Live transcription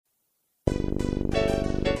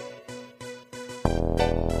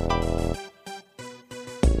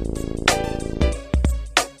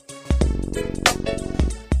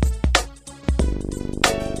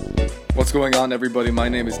What's going on, everybody? My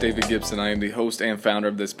name is David Gibson. I am the host and founder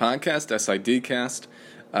of this podcast, SIDcast,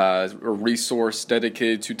 a resource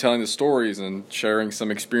dedicated to telling the stories and sharing some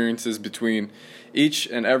experiences between each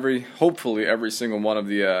and hopefully every single one of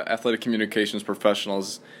the athletic communications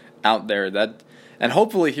professionals out there. And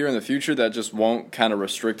hopefully here in the future, that just won't kind of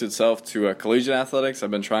restrict itself to collegiate athletics.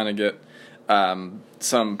 I've been trying to get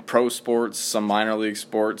some pro sports, some minor league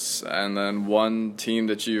sports, and then one team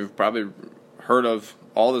that you've probably heard of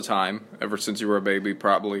all the time, ever since you were a baby,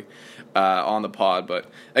 probably, on the pod.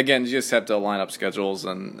 But again, you just have to line up schedules,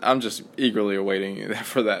 and I'm just eagerly awaiting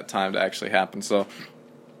for that time to actually happen. So,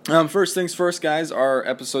 first things first, guys, our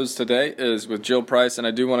episodes today is with Jill Price, and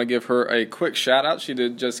I do want to give her a quick shout-out. She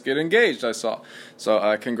did just get engaged, I saw.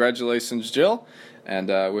 So, congratulations, Jill, and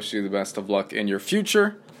wish you the best of luck in your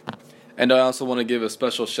future. And I also want to give a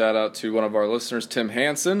special shout-out to one of our listeners, Tim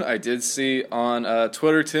Hansen. I did see on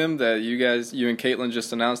Twitter, Tim, that you and Caitlin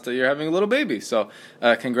just announced that you're having a little baby. So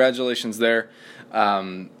congratulations there.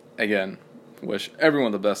 Again, wish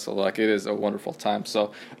everyone the best of luck. It is a wonderful time.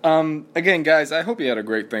 So, again, guys, I hope you had a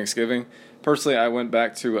great Thanksgiving. Personally, I went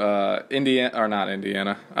back to not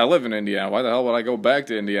Indiana. I live in Indiana. Why the hell would I go back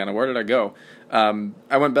to Indiana? Where did I go?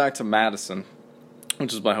 I went back to Madison,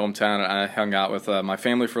 which is my hometown. I hung out with my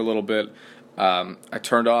family for a little bit. I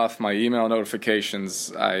turned off my email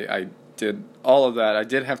notifications. I did all of that. I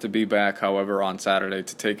did have to be back, however, on Saturday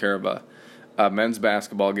to take care of a men's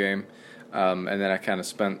basketball game. And then I kind of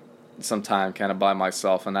spent some time kind of by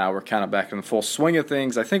myself, and now we're kind of back in the full swing of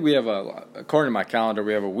things. I think we have, according to my calendar,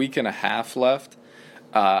 we have a week and a half left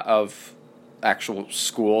of actual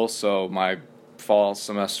school. So my fall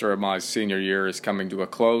semester of my senior year is coming to a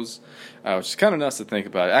close, which is kind of nuts to think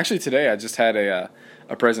about. Actually, today I just had a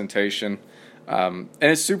presentation, and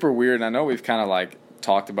it's super weird. And I know we've kind of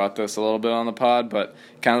talked about this a little bit on the pod, but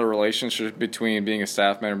kind of the relationship between being a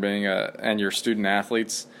staff member and your student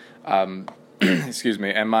athletes. Excuse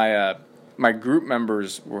me. And my group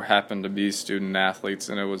members happened to be student athletes,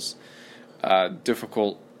 and it was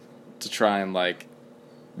difficult to try and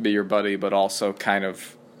be your buddy, but also kind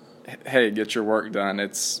of, hey, get your work done.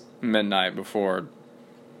 It's midnight before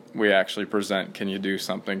we actually present. Can you do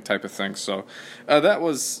something type of thing? So that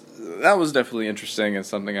was definitely interesting, and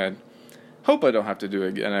something I hope I don't have to do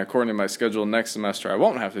again. And according to my schedule, next semester I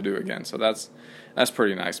won't have to do again. So that's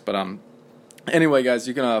pretty nice. But anyway, guys,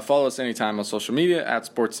 you can follow us anytime on social media at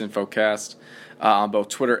SportsInfoCast on both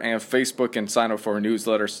Twitter and Facebook, and sign up for our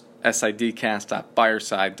newsletters,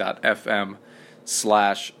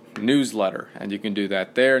 sidcast.fireside.fm/newsletter, and you can do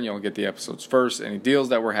that there, and you'll get the episodes first. Any deals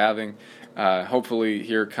that we're having, hopefully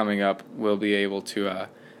here coming up, we'll be able to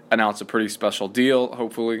announce a pretty special deal,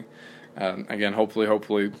 hopefully. Again,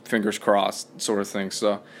 hopefully, fingers crossed sort of thing.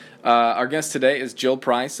 So our guest today is Jill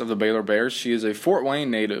Price of the Baylor Bears. She is a Fort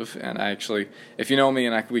Wayne native, and I actually, if you know me,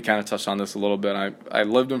 and we kind of touched on this a little bit, I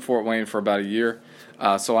lived in Fort Wayne for about a year.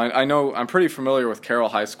 So I know I'm pretty familiar with Carroll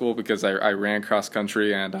High School because I ran cross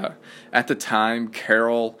country, and at the time,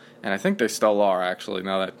 Carroll, and I think they still are actually,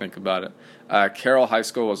 now that I think about it, Carroll High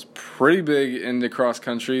School was pretty big into cross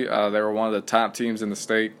country. They were one of the top teams in the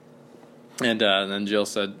state. And then Jill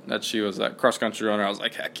said that she was a cross country runner. I was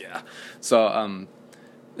like, heck yeah. So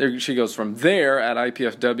she goes from there at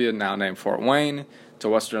IPFW, now named Fort Wayne, to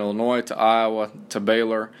Western Illinois, to Iowa, to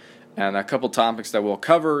Baylor. And a couple topics that we'll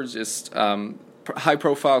cover, just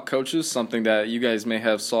high-profile coaches, something that you guys may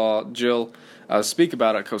have saw Jill speak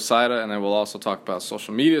about at COSIDA, and then we'll also talk about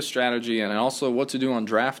social media strategy and also what to do on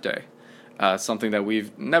draft day, something that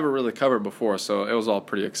we've never really covered before, so it was all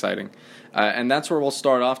pretty exciting. And that's where we'll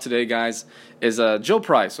start off today, guys, is Jill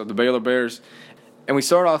Price of the Baylor Bears. And we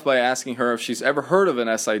start off by asking her if she's ever heard of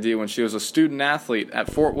an SID when she was a student athlete at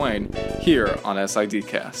Fort Wayne here on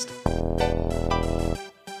SIDcast.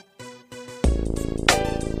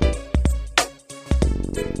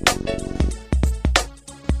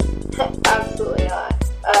 Absolutely not.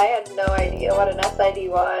 I had no idea what an SID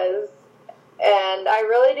was, and I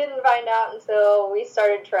really didn't find out until we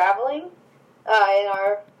started traveling in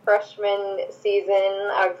our freshman season.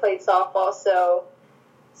 I played softball, so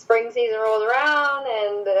spring season rolled around,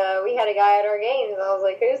 and we had a guy at our games, and I was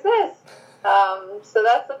like, who's this? So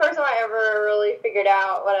that's the first time I ever really figured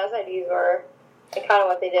out what SIDs were and kind of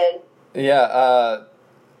what they did. Yeah,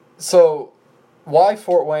 so why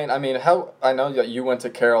Fort Wayne? I mean, I know that you went to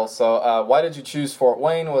Carroll, so why did you choose Fort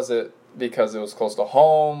Wayne? Was it because it was close to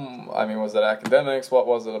home? I mean, was it academics? What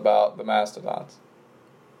was it about the Mastodons?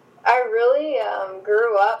 I really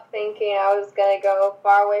grew up thinking I was going to go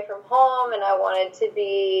far away from home, and I wanted to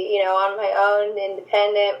be, on my own,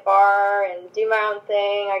 independent, far, and do my own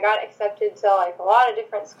thing. I got accepted to, a lot of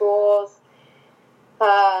different schools,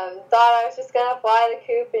 Thought I was just going to fly the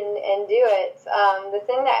coop and do it. The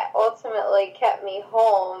thing that ultimately kept me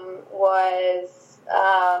home was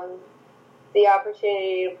the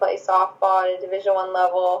opportunity to play softball at a Division I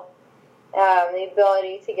level, the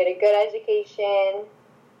ability to get a good education.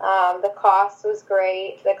 The cost was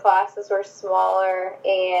great. The classes were smaller.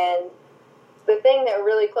 And the thing that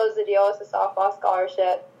really closed the deal was the softball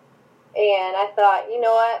scholarship. And I thought, you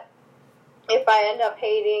know what? If I end up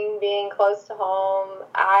hating being close to home,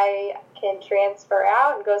 I can transfer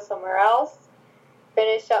out and go somewhere else.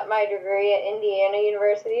 Finish up my degree at Indiana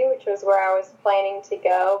University, which was where I was planning to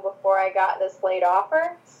go before I got this late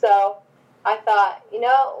offer. So I thought, you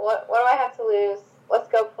know, what do I have to lose? Let's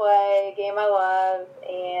go play a game I love.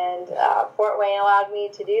 And Fort Wayne allowed me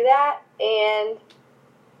to do that. And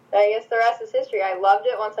I guess the rest is history. I loved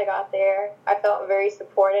it once I got there. I felt very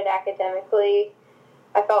supported academically.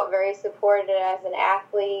 I felt very supported as an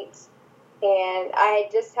athlete. And I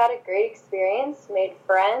just had a great experience, made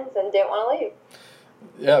friends, and didn't want to leave.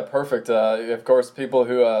 Yeah, perfect. Of course, people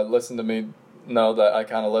who listen to me know that I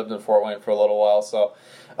kind of lived in Fort Wayne for a little while, so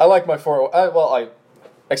I like my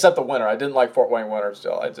except the winter. I didn't like Fort Wayne winter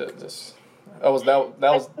still. That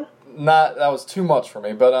was too much for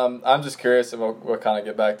me. But I'm just curious, and we'll kind of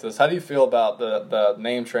get back to this. How do you feel about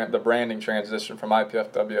the branding transition from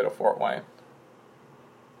IPFW to Fort Wayne?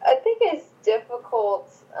 I think it's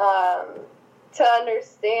difficult to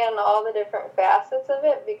understand all the different facets of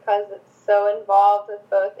it because it's so involved with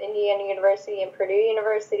both Indiana University and Purdue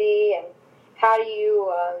University, and how do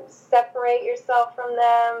you separate yourself from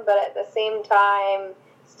them, but at the same time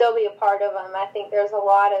still be a part of them. I think there's a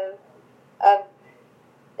lot of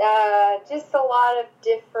just a lot of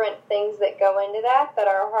different things that go into that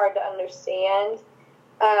are hard to understand.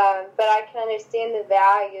 But I can understand the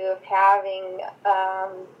value of having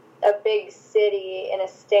a big city in a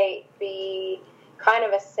state be kind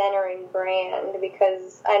of a centering brand,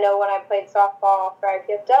 because I know when I played softball for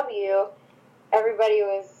IPFW, everybody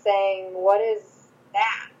was saying, what is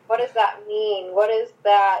that? What does that mean? What is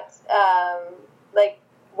that?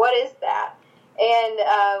 What is that? And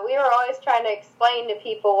we were always trying to explain to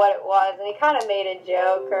people what it was, and he kind of made a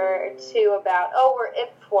joke or two about, we're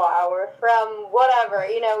IPFWA, we're from whatever.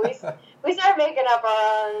 You know, we started making up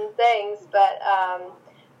our own things, but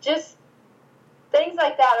just things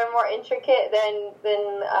like that are more intricate than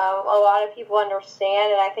a lot of people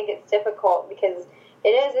understand, and I think it's difficult because it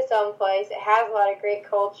is its own place. It has a lot of great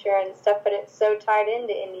culture and stuff, but it's so tied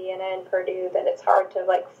into Indiana and Purdue that it's hard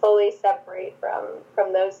to fully separate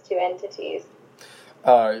from those two entities.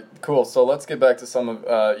 All right, cool. So let's get back to some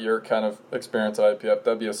of your kind of experience at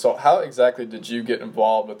IPFW. So how exactly did you get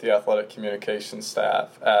involved with the athletic communications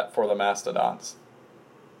staff for the Mastodons?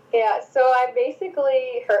 Yeah, so I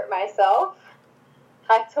basically hurt myself.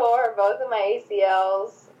 I tore both of my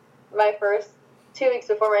ACLs my first 2 weeks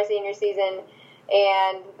before my senior season,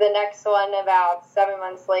 and the next one about 7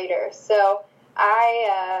 months later. So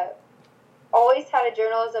I always had a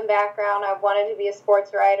journalism background. I wanted to be a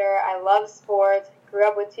sports writer. I love sports. Grew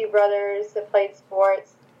up with two brothers that played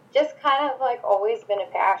sports. Just kind of always been a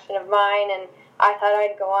passion of mine, and I thought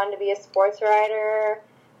I'd go on to be a sports writer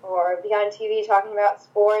or be on TV talking about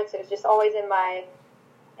sports. It was just always in my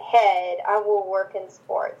head, I will work in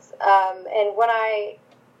sports. And when I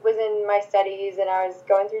was in my studies and I was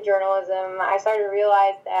going through journalism, I started to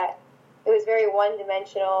realize that it was very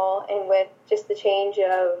one-dimensional, and with just the change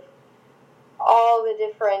of all the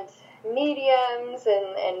different mediums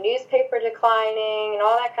and newspaper declining and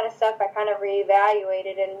all that kind of stuff, I kind of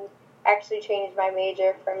reevaluated and actually changed my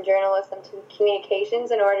major from journalism to communications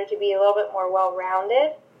in order to be a little bit more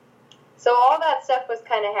well-rounded. So all that stuff was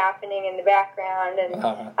kind of happening in the background, and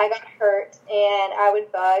I got hurt, and I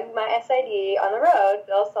would bug my SID on the road,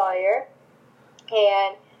 Bill Sawyer,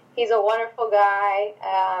 and he's a wonderful guy,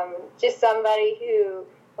 just somebody who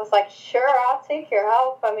was like, sure, I'll take your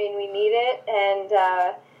help. I mean, we need it, and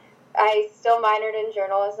I still minored in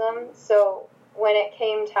journalism, so when it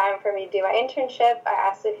came time for me to do my internship, I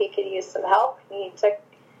asked if he could use some help. He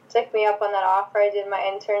took me up on that offer. I did my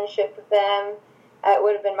internship with them. It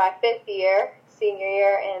would have been my senior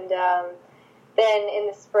year, and then in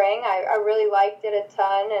the spring, I really liked it a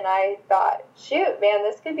ton, and I thought, shoot, man,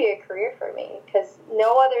 this could be a career for me, because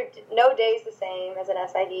no day's the same as an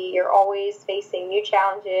SID. You're always facing new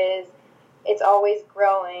challenges. It's always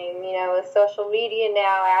growing, with social media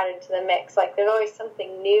now added to the mix. There's always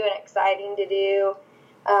something new and exciting to do.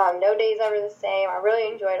 No day's ever the same. I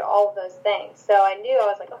really enjoyed all of those things. So I knew, I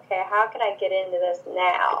was like, okay, how can I get into this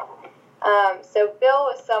now? So Bill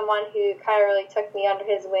was someone who kind of really took me under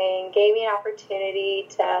his wing, gave me an opportunity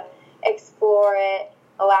to explore it,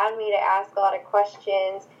 allowed me to ask a lot of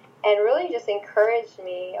questions, and really just encouraged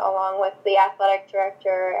me, along with the athletic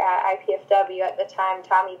director at IPFW at the time,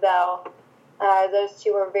 Tommy Bell. Those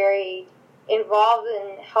two were very involved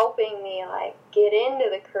in helping me get into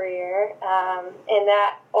the career, and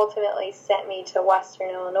that ultimately sent me to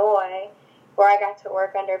Western Illinois, where I got to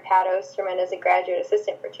work under Pat Osterman as a graduate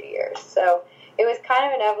assistant for 2 years. So it was kind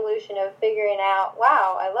of an evolution of figuring out,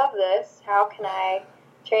 wow, I love this. How can I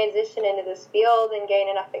transition into this field and gain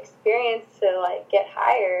enough experience to get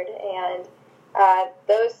hired? And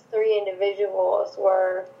those three individuals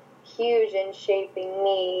were huge in shaping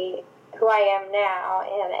me, who I am now,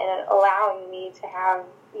 and allowing me to have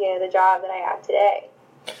the job that I have today.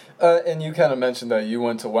 And you kind of mentioned that you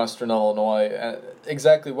went to Western Illinois.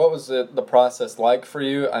 Exactly what was the process like for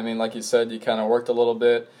you? I mean, like you said, you kind of worked a little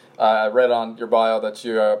bit. I read on your bio that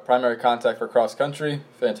you're a primary contact for cross country.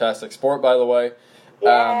 Fantastic sport, by the way.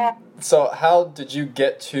 Yeah. So how did you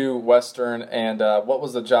get to Western, and what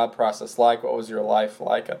was the job process like? What was your life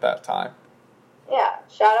like at that time? Yeah,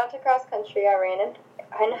 shout out to cross country. I ran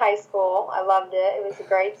in high school. I loved it. It was a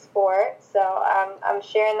great sport. So I'm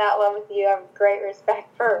sharing that love with you. I have great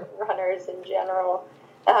respect for runners in general.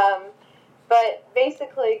 But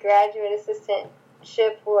basically, graduate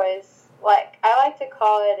assistantship was I like to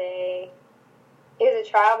call it was a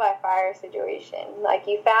trial by fire situation.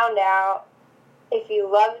 You found out if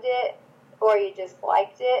you loved it or you just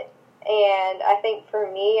liked it. And I think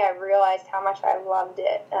for me, I realized how much I loved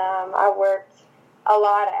it. I worked a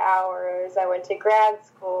lot of hours. I went to grad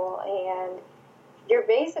school, and you're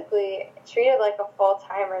basically treated like a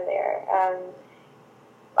full-timer there.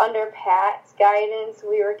 Under Pat's guidance,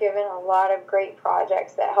 we were given a lot of great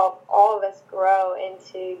projects that helped all of us grow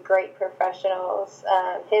into great professionals.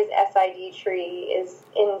 His SID tree is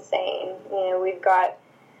insane. We've got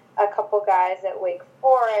a couple guys at Wake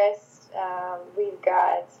Forest. We've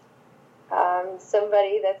got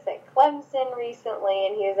somebody that's at Clemson recently,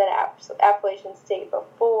 and he was at Appalachian State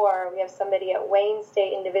before. We have somebody at Wayne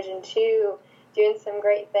State in Division II doing some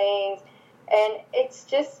great things. And it's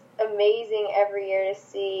just amazing every year to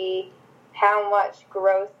see how much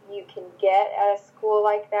growth you can get at a school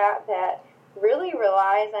like that really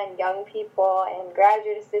relies on young people and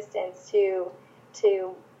graduate assistants to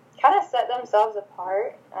kind of set themselves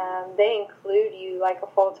apart. They include you like a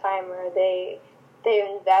full-timer. They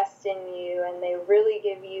invest in you, and they really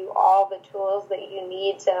give you all the tools that you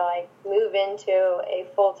need to move into a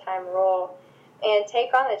full-time role and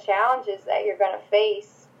take on the challenges that you're going to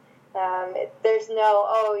face. There's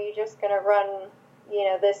no, you're just going to run,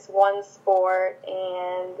 this one sport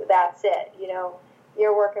and that's it.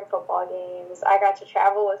 You're working football games. I got to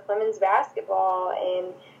travel with women's basketball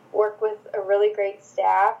and work with a really great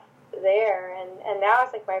staff there. And now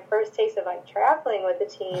it's my first taste of traveling with a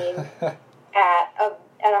team at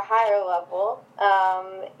a higher level.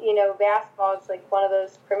 Basketball is one of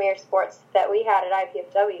those premier sports that we had at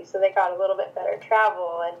IPFW, so they got a little bit better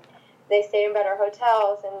travel, and they stayed in better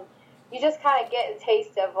hotels, and you just kind of get a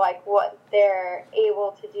taste of what they're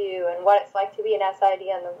able to do and what it's like to be an SID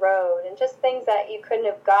on the road, and just things that I couldn't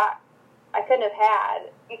have had,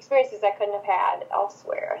 experiences I couldn't have had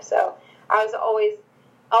elsewhere. So I'll always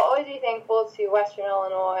be thankful to Western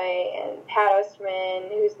Illinois and Pat Osterman,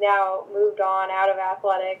 who's now moved on out of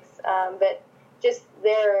athletics, but just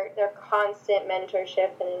their constant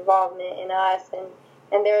mentorship and involvement in us,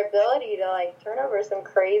 and their ability to turn over some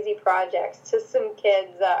crazy projects to some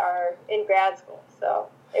kids that are in grad school. So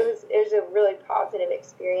it was a really positive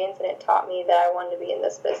experience, and it taught me that I wanted to be in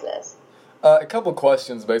this business. A couple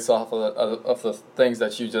questions based off of the things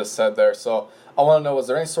that you just said there. So I want to know, was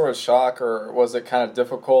there any sort of shock, or was it kind of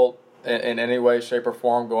difficult in any way, shape, or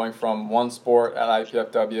form going from one sport at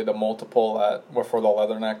IPFW to multiple for the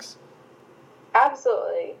Leathernecks?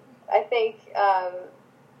 Absolutely. I think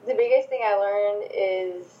the biggest thing I learned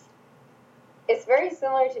is it's very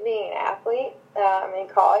similar to being an athlete. In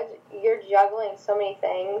college, you're juggling so many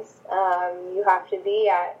things. You have to be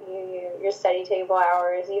at your study table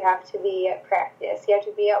hours. You have to be at practice. You have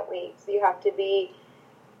to be at weights. You have to be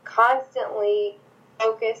constantly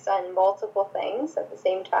focused on multiple things at the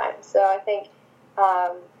same time. So I think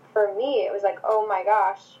for me, it was oh my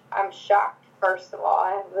gosh, I'm shocked. First of all,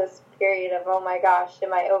 I have this period of, oh my gosh,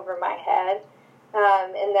 am I over my head?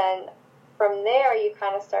 And then from there, you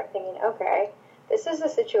kind of start thinking, okay, this is the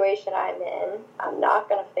situation I'm in. I'm not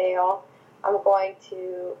going to fail. I'm going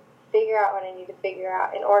to figure out what I need to figure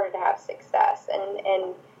out in order to have success.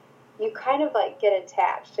 And you kind of get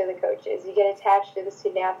attached to the coaches. You get attached to the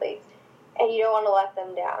student athletes, and you don't want to let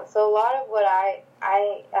them down. So a lot of what I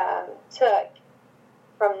took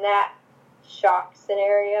from that shock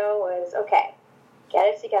scenario was, okay, get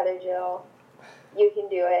it together, Jill. You can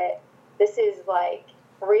do it. This is, like,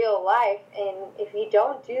 real life, and if you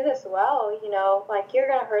don't do this well, you know, like, you're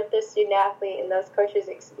going to hurt this student athlete and those coaches'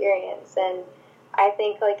 experience. And I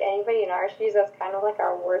think, like, anybody in our shoes, that's kind of like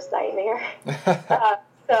our worst nightmare.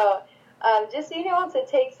 Just being able to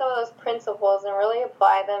take some of those principles and really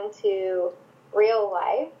apply them to real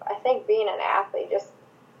life, I think being an athlete just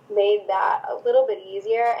made that a little bit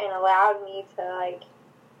easier and allowed me to, like,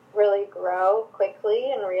 really grow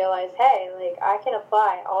quickly and realize, hey, like, I can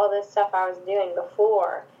apply all this stuff I was doing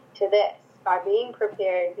before to this by being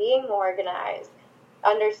prepared, being organized,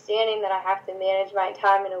 understanding that I have to manage my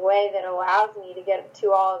time in a way that allows me to get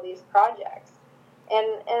to all of these projects.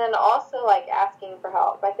 And then also, like, asking for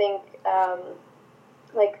help. I think,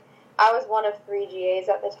 like, I was one of 3 GAs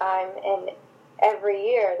at the time, and every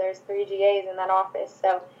year there's 3 GAs in that office.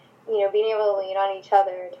 So, you know, being able to lean on each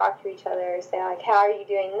other, talk to each other, say, like, how are you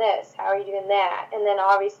doing this? How are you doing that? And then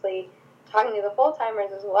obviously talking to the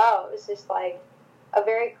full-timers as well. It was just, like, a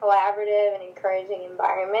very collaborative and encouraging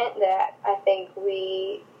environment that I think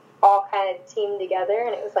we all kind of teamed together.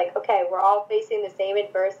 And it was like, okay, we're all facing the same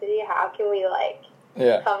adversity. How can we, like,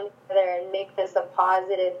 come together and make this a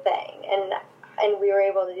positive thing? And we were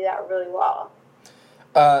able to do that really well.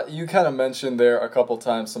 You kind of mentioned there a couple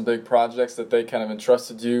times some big projects that they kind of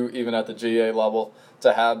entrusted you, even at the GA level,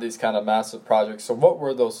 to have these kind of massive projects. So what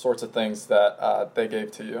were those sorts of things that they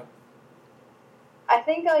gave to you? I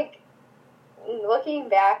think, like, looking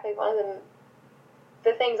back, like, one of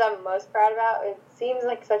the things I'm most proud about, it seems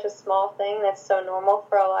like such a small thing that's so normal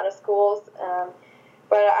for a lot of schools,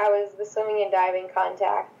 but I was the swimming and diving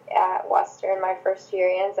contact at Western my first year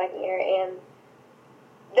and second year, and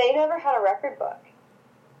they never had a record book.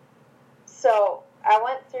 So I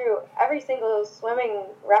went through every single swimming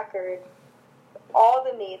record, all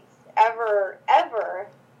the meets ever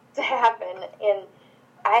to happen, and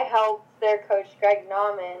I helped their coach, Greg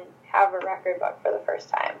Nauman, have a record book for the first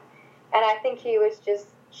time. And I think he was just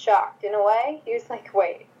shocked in a way. He was like,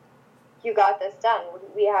 wait, you got this done.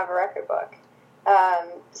 We have a record book.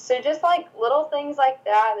 So just, like, little things like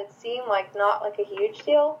that seem like not like a huge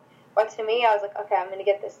deal, but to me I was like, okay, I'm going to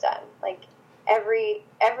get this done. Like, every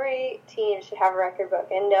team should have a record book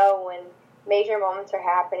and know when major moments are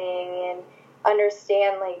happening and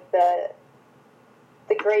understand, like,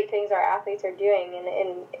 the great things our athletes are doing.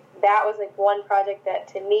 And that was, like, one project that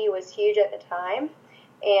to me was huge at the time.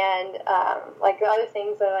 And like, the other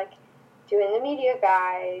things are, like, doing the media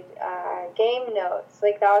guide, game notes.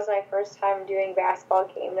 Like, that was my first time doing basketball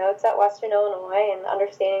game notes at Western Illinois, and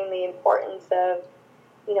understanding the importance of,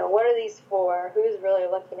 you know, what are these for? Who's really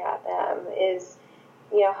looking at them? Is,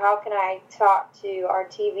 you know, how can I talk to our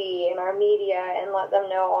TV and our media and let them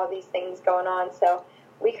know all these things going on? So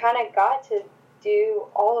we kind of got to do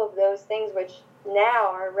all of those things, which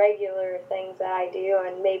now are regular things that I do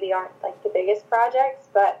and maybe aren't, like, the biggest projects,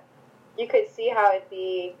 but you could see how it'd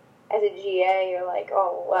be as a GA. You're like,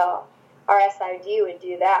 oh, well, our SID would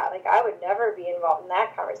do that. Like, I would never be involved in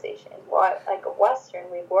that conversation. Well, like, at Western,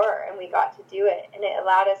 we were, and we got to do it, and it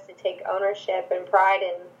allowed us to take ownership and pride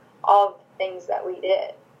in all of the things that we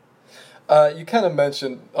did. You kind of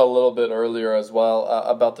mentioned a little bit earlier as well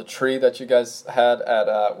about the tree that you guys had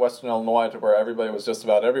at Western Illinois, to where everybody was just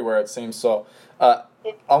about everywhere, it seems. So I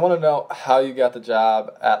want to know how you got the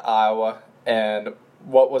job at Iowa, and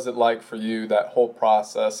what was it like for you, that whole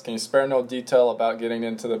process? Can you spare no detail about getting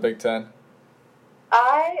into the Big Ten?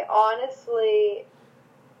 I honestly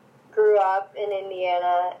grew up in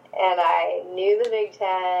Indiana, and I knew the Big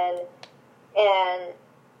Ten, and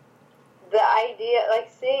the idea, like,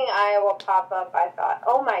 seeing Iowa pop up, I thought,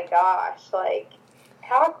 oh my gosh, like,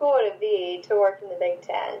 how cool would it be to work in the Big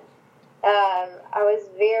Ten? I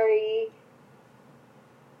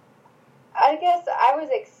was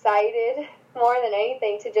excited more than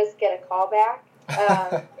anything to just get a call back.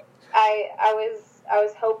 I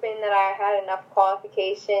was hoping that I had enough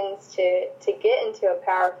qualifications to get into a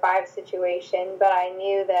Power 5 situation, but I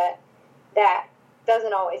knew that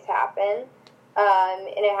doesn't always happen. And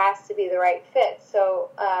it has to be the right fit. So,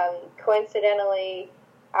 coincidentally,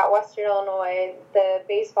 at Western Illinois, the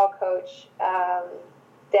baseball coach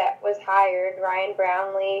that was hired, Ryan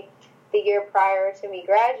Brownlee, the year prior to me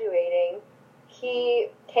graduating, he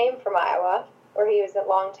came from Iowa, where he was a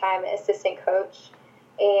long-time assistant coach,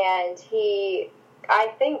 and he, I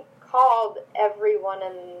think, called everyone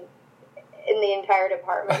in the entire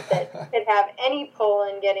department that could have any pull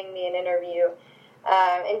in getting me an interview.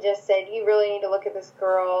 And just said, you really need to look at this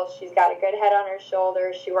girl. She's got a good head on her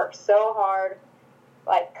shoulders. She works so hard.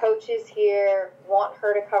 Like, coaches here want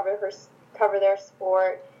her to cover their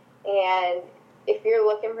sport. And if you're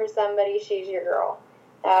looking for somebody, she's your girl.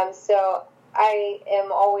 So I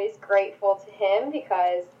am always grateful to him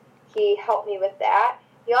because he helped me with that.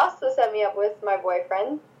 He also set me up with my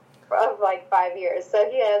boyfriend of like 5 years, so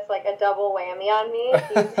he has like a double whammy on me.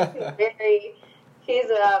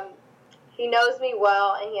 He knows me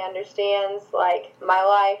well, and he understands like my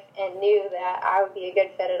life, and knew that I would be a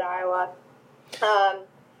good fit at Iowa.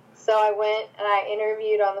 So I went and I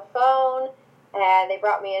interviewed on the phone, and they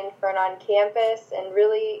brought me in for an on-campus, and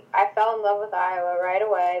really I fell in love with Iowa right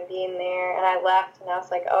away, being there, and I left, and I was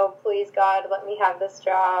like, oh, please, God, let me have this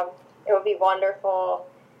job. It would be wonderful.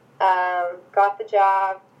 Got the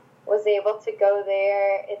job, was able to go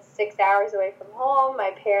there. It's 6 hours away from home.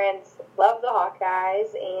 My parents love the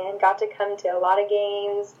Hawkeyes and got to come to a lot of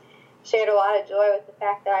games, shared a lot of joy with the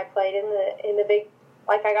fact that I played in the big,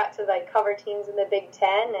 like I got to like cover teams in the Big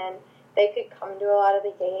Ten, and they could come to a lot of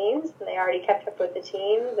the games, and they already kept up with the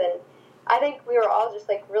teams, and I think we were all just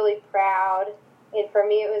like really proud. And for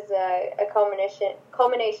me, it was a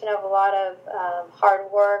culmination of a lot of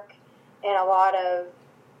hard work and a lot of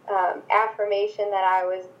affirmation that I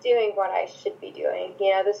was doing what I should be doing. You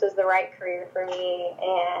know, this was the right career for me,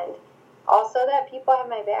 and also that people have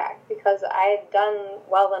my back because I had done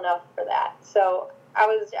well enough for that. So I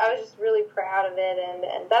was just really proud of it,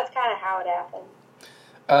 and that's kind of how it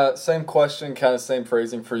happened. Same question, kind of same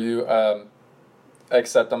phrasing for you,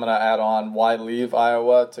 except I'm going to add on, why leave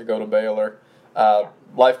Iowa to go to Baylor?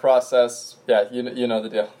 Life process, you know the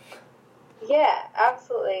deal. Yeah,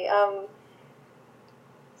 absolutely.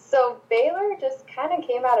 So Baylor just kind of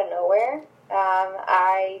came out of nowhere.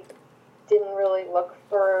 I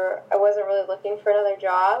wasn't really looking for another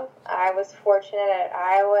job. I was fortunate at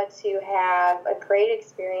Iowa to have a great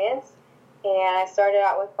experience, and I started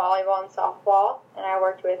out with volleyball and softball, and I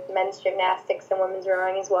worked with men's gymnastics and women's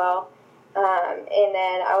rowing as well. And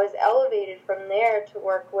then I was elevated from there to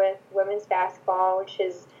work with women's basketball, which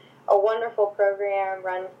is a wonderful program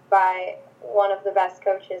run by one of the best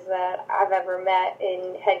coaches that I've ever met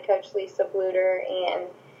in head coach Lisa Bluter, and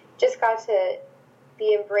just got to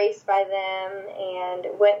be embraced by them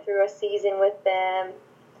and went through a season with them.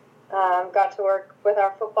 Got to work with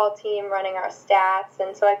our football team running our stats,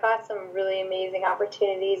 and so I got some really amazing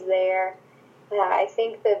opportunities there. I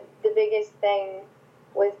think the biggest thing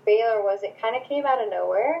with Baylor was it kind of came out of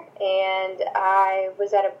nowhere, and I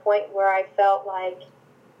was at a point where I felt like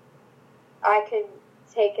I could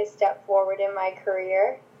take a step forward in my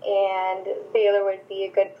career, and Baylor would be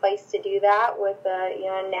a good place to do that with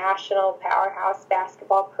a national powerhouse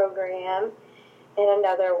basketball program and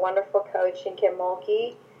another wonderful coach in Kim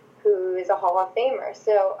Mulkey, who is a Hall of Famer.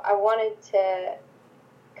 So I wanted to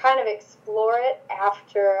kind of explore it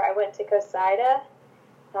after I went to COSIDA.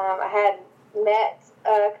 I had met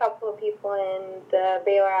a couple of people in the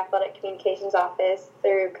Baylor Athletic Communications office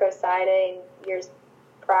through COSIDA in years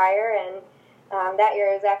prior, and that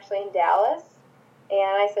year I was actually in Dallas, and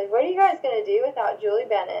I said, what are you guys going to do without Julie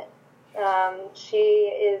Bennett? She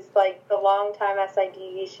is like the longtime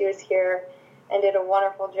SID. She was here and did a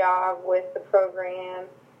wonderful job with the program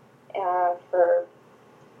for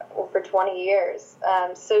 20 years.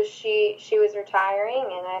 So she was retiring,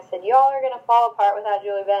 and I said, y'all are going to fall apart without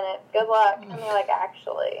Julie Bennett. Good luck. And they're like,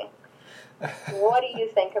 actually, what do you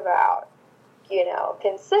think about,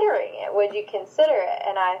 considering it? Would you consider it?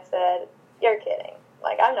 And I said, you're kidding.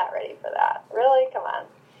 Like, I'm not ready for that. Really? Come on.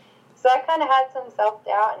 So I kind of had some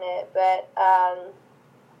self-doubt in it, but I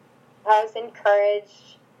was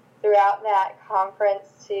encouraged throughout that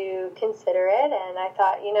conference to consider it, and I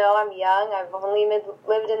thought, I'm young. I've only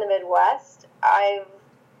lived in the Midwest. I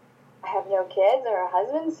have no kids or a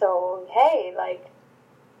husband, so hey,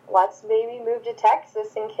 let's maybe move to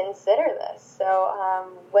Texas and consider this. So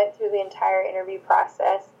went through the entire interview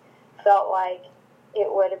process, felt like it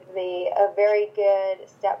would be a very good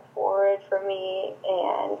step forward for me,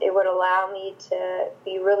 and it would allow me to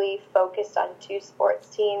be really focused on 2 sports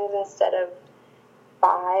teams instead of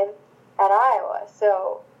 5 at Iowa.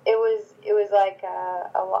 So it was like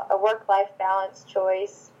a work-life balance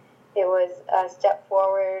choice. It was a step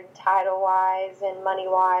forward title-wise and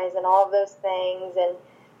money-wise and all of those things, and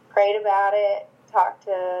prayed about it, talked to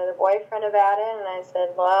the boyfriend about it, and I said,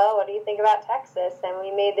 well, what do you think about Texas? And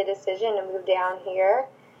we made the decision to move down here,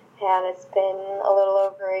 and it's been a little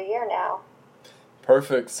over a year now.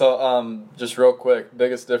 Perfect. So just real quick,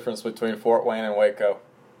 biggest difference between Fort Wayne and Waco?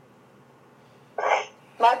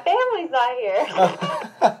 My family's not here.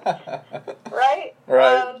 Right?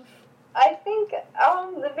 Right. I think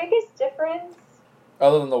the biggest difference...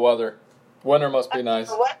 Other than the weather. Winter must be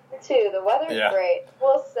nice. too. The weather's Yeah. great.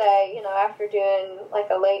 We'll say, after doing like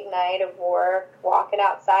a late night of work, walking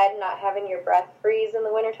outside and not having your breath freeze in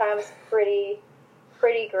the wintertime is pretty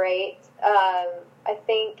great. I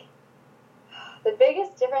think the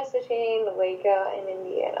biggest difference between Waco and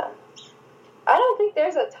Indiana, I don't think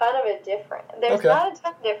there's a ton of it different. There's not a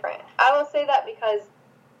ton different. I will say that because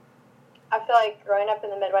I feel like growing up in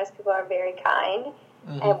the Midwest, people are very kind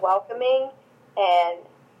and welcoming and,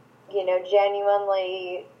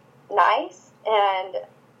 genuinely nice. And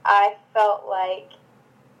I felt like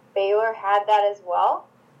Baylor had that as well.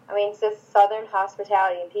 I mean, it's just Southern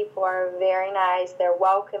hospitality. People are very nice. They're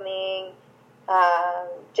welcoming,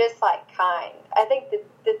 just like kind. I think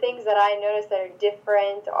the things that I noticed that are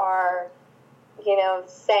different are,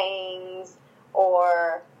 sayings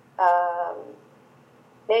or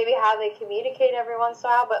maybe how they communicate every once in a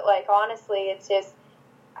while. But, like, honestly, it's just,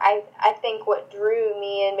 I think what drew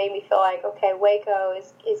me and made me feel like, okay, Waco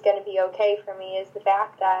is going to be okay for me is the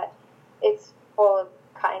fact that it's full of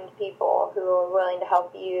kind people who are willing to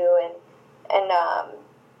help you. And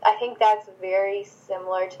I think that's very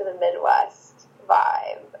similar to the Midwest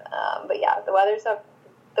vibe. But, yeah, the weather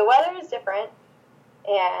is different.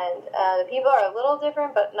 And the people are a little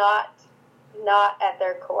different, but not at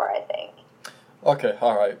their core, I think. Okay,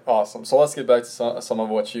 all right, awesome. So let's get back to some of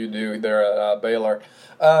what you do there at Baylor.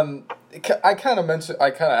 I kind of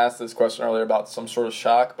asked this question earlier about some sort of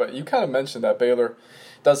shock, but you kind of mentioned that Baylor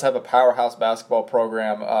does have a powerhouse basketball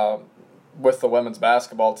program with the women's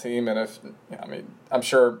basketball team, and I'm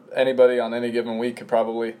sure anybody on any given week could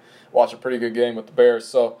probably watch a pretty good game with the Bears.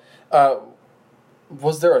 So,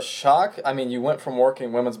 was there a shock? I mean, you went from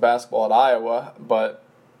working women's basketball at Iowa, but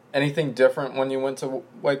anything different when you went to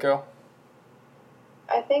Waco?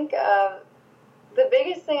 I think the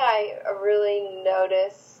biggest thing I really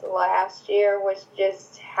noticed last year was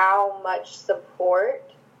just how much support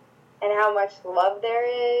and how much love there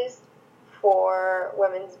is for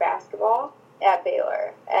women's basketball at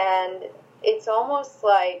Baylor. And it's almost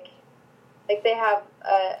like they have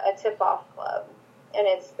a tip-off club, and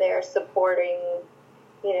it's their supporting,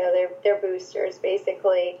 their boosters,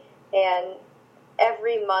 basically. And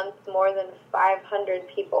every month, more than 500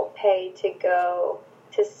 people pay to go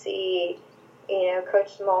to see,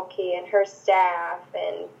 Coach Mulkey and her staff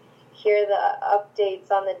and hear the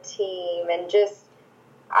updates on the team. And just,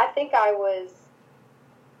 I think I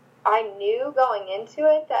knew going into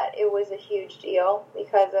it that it was a huge deal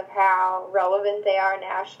because of how relevant they are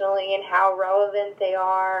nationally and how relevant they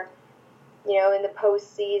are, in the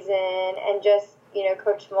postseason, and just,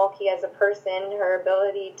 Coach Mulkey as a person, her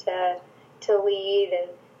ability to lead and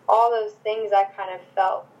all those things I kind of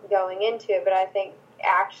felt going into it. But I think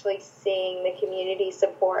actually seeing the community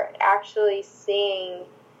support, actually seeing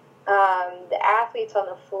the athletes on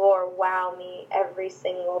the floor wow me every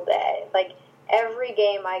single day. Like, every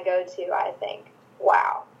game I go to, I think,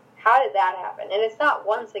 wow, how did that happen? And it's not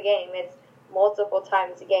once a game, it's multiple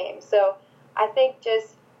times a game. So I think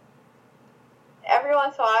just every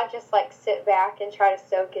once in a while I just sit back and try to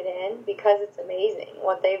soak it in, because it's amazing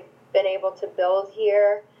what they've been able to build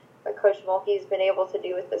here, what Coach Mulkey's been able to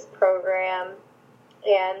do with this program,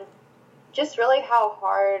 and just really how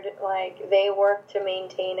hard they work to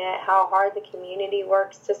maintain it, how hard the community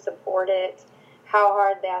works to support it, how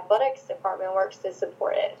hard the athletics department works to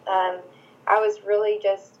support it. I was really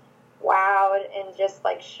just wowed and just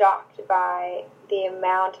shocked by the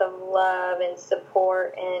amount of love and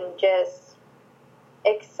support and just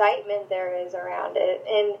excitement there is around it.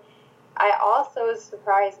 And I also was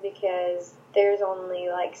surprised because there's only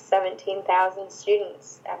 17,000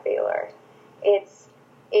 students at Baylor.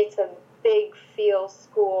 It's a big feel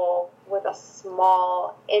school with a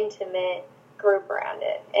small, intimate group around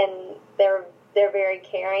it, and they're very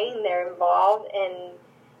caring. They're involved, and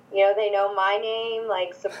they know my name.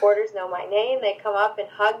 Supporters know my name. They come up and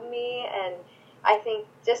hug me, and I think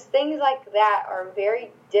just things like that are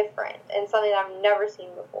very different and something that I've never seen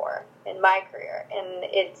before in my career, and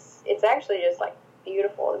it's actually just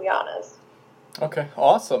beautiful, to be honest. Okay,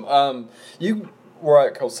 awesome. You were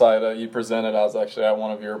at COSIDA. You presented. I was actually at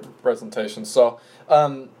one of your presentations. So,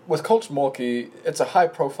 with Coach Mulkey, it's a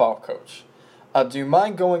high-profile coach. Do you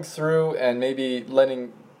mind going through and maybe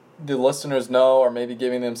letting the listeners know, or maybe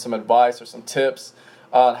giving them some advice or some tips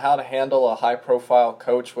on how to handle a high-profile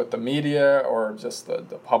coach with the media or just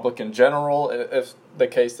the public in general, if the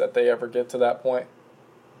case that they ever get to that point?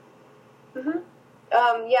 Mm-hmm.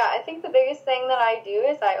 Yeah, I think the biggest thing that I do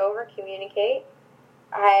is I over-communicate.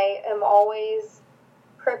 I am always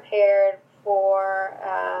prepared for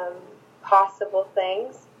possible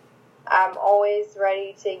things. I'm always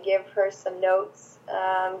ready to give her some notes,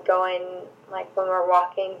 going, like, when we're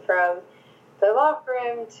walking from the locker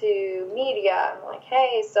room to media. I'm like,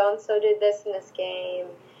 hey, so-and-so did this in this game.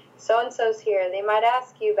 So-and-so's here. They might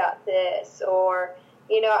ask you about this. Or,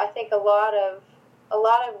 I think a lot of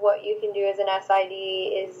what you can do as an SID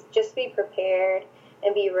is just be prepared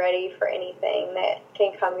and be ready for anything that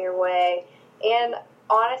can come your way. And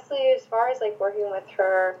honestly, as far as, like, working with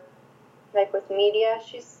her, like, with media,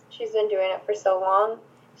 she's been doing it for so long.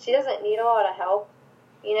 She doesn't need a lot of help,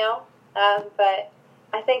 but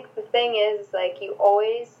I think the thing is, like, you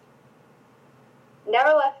always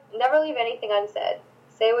never leave anything unsaid.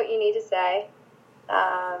 Say what you need to say,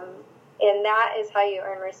 and that is how you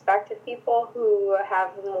earn respect of people who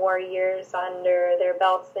have more years under their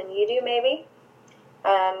belts than you do, maybe.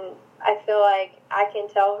 And I feel like I can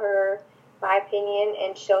tell her my opinion,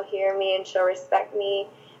 and she'll hear me, and she'll respect me.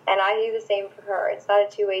 And I do the same for her. It's not a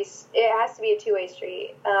two-way. It has to be a two-way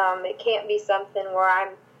street. It can't be something where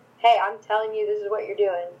I'm telling you this is what you're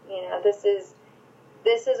doing. This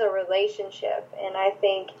is a relationship. And I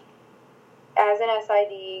think as an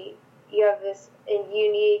SID, you have this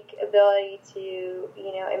unique ability to,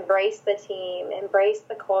 embrace the team, embrace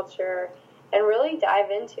the culture, and really dive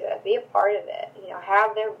into it. Be a part of it.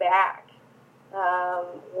 Have their back.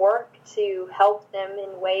 Work to help them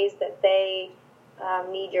in ways that they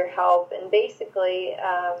need your help. And basically,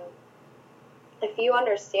 if you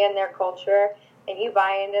understand their culture and you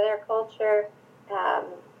buy into their culture,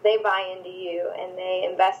 they buy into you and they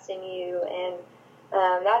invest in you. And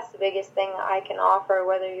that's the biggest thing I can offer,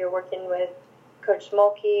 whether you're working with Coach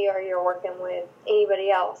Mulkey or you're working with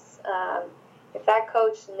anybody else. If that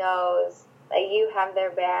coach knows that you have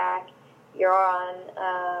their back, you're on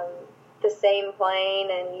the same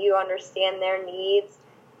plane, and you understand their needs,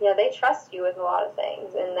 they trust you with a lot of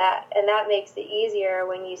things, and that makes it easier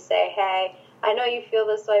when you say, hey, I know you feel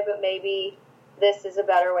this way, but maybe this is a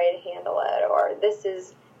better way to handle it, or this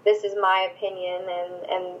is my opinion,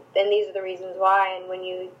 and these are the reasons why. And when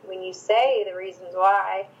you say the reasons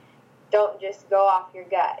why, don't just go off your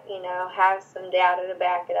gut. Have some data to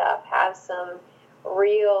back it up. Have some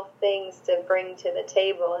real things to bring to the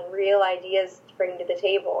table, and real ideas to bring to the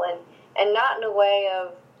table, and not in a way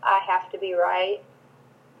of I have to be right,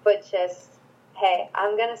 but just, hey,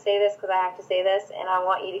 I'm going to say this because I have to say this, and I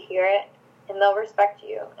want you to hear it, and they'll respect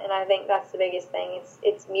you. And I think that's the biggest thing.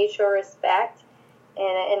 It's mutual respect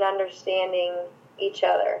and understanding each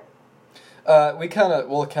other.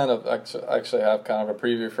 We'll actually have kind of a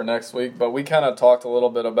preview for next week, but we kind of talked a little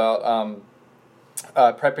bit about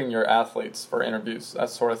prepping your athletes for interviews, that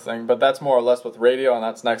sort of thing. But that's more or less with radio, and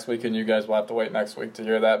that's next week, and you guys will have to wait next week to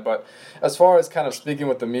hear that. But as far as kind of speaking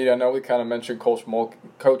with the media, I know we kind of mentioned Coach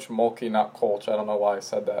Mulkey, not Coach. I don't know why I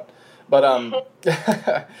said that. But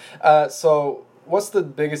so what's the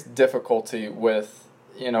biggest difficulty with,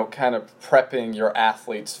 kind of prepping your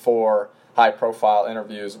athletes for high-profile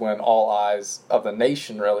interviews when all eyes of the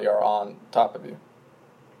nation really are on top of you?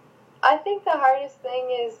 I think the hardest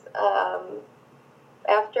thing is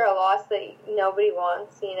after a loss that nobody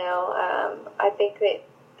wants, I think that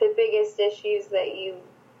the biggest issues that you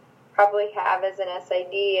probably have as an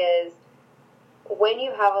SID is when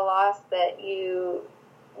you have a loss that you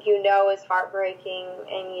is heartbreaking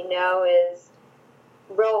and is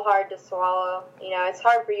real hard to swallow. It's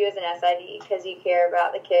hard for you as an SID because you care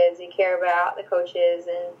about the kids, you care about the coaches,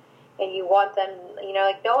 and you want them,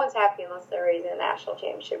 like, no one's happy unless they're raising a national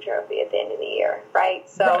championship trophy at the end of the year, right?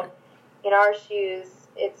 So right. In our shoes,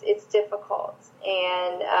 it's difficult.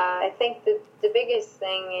 And I think the biggest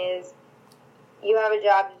thing is you have a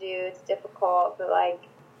job to do, it's difficult, but, like,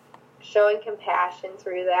 showing compassion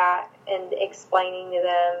through that and explaining to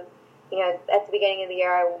them, at the beginning of the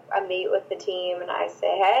year, I meet with the team and I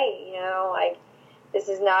say, hey, like, this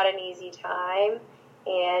is not an easy time,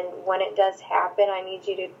 and when it does happen, I need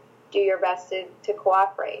you to do your best to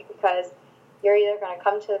cooperate, because you're either going to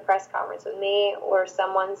come to the press conference with me or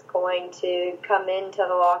someone's going to come into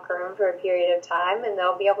the locker room for a period of time, and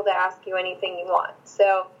they'll be able to ask you anything you want.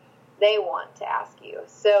 So they want to ask you.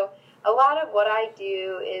 So a lot of what I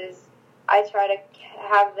do is I try to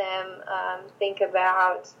have them think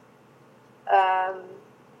about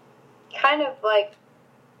kind of like,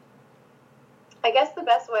 I guess the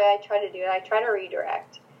best way I try to do it, I try to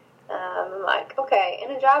redirect. I'm like, okay,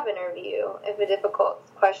 in a job interview, if a difficult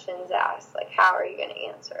question is asked, like, how are you going to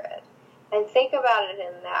answer it? And think about it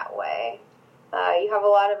in that way. You have a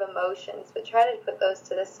lot of emotions, but try to put those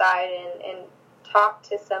to the side and talk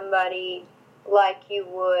to somebody like you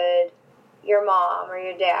would your mom or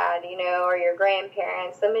your dad, or your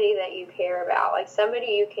grandparents, somebody that you care about, like somebody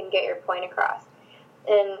you can get your point across.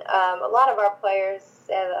 And a lot of our players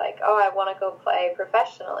said, like, oh, I want to go play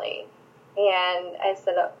professionally. And I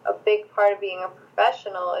said a big part of being a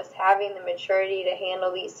professional is having the maturity to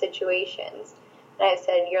handle these situations. And I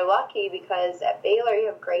said, you're lucky because at Baylor you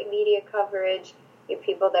have great media coverage. You have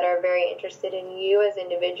people that are very interested in you as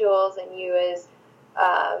individuals and you as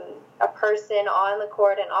a person on the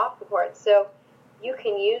court and off the court. So you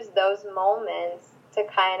can use those moments to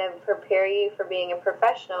kind of prepare you for being a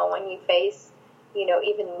professional when you face,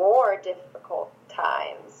 even more difficult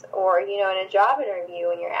times, or, in a job interview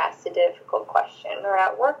when you're asked a difficult question, or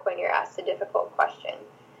at work when you're asked a difficult question.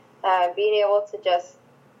 Being able to just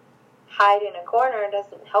hide in a corner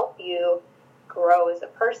doesn't help you grow as a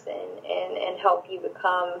person and help you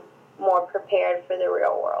become more prepared for the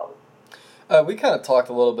real world. We kind of talked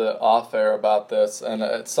a little bit off air about this, and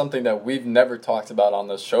it's something that we've never talked about on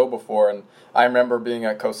this show before. And I remember being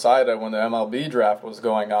at COSIDA when the MLB draft was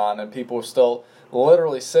going on, and people were still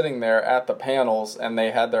literally sitting there at the panels, and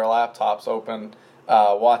they had their laptops open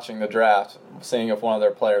watching the draft, seeing if one of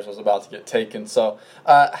their players was about to get taken. So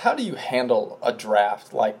how do you handle a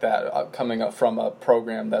draft like that coming up from a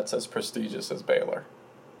program that's as prestigious as Baylor?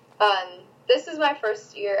 This is my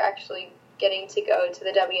first year actually getting to go to the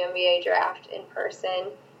WNBA draft in person.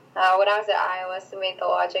 When I was at Iowa, Samantha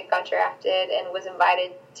Logic got drafted and was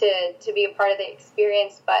invited to be a part of the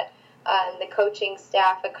experience, but the coaching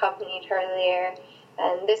staff accompanied her there.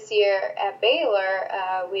 And this year at Baylor,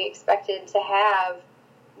 we expected to have,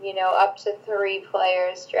 up to 3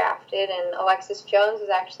 players drafted, and Alexis Jones was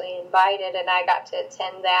actually invited, and I got to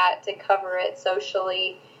attend that to cover it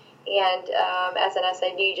socially and as an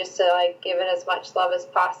SID just to give it as much love as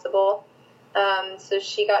possible. So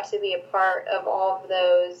she got to be a part of all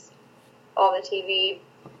the TV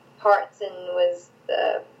parts, and was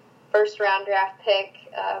the first round draft pick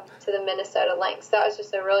to the Minnesota Lynx. That was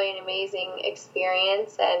just a really amazing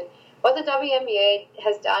experience. And what the WNBA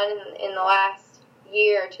has done in the last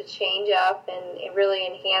year to change up and really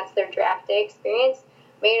enhance their draft day experience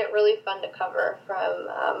made it really fun to cover from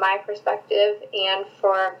my perspective, and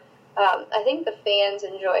for I think the fans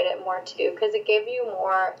enjoyed it more too, because it gave you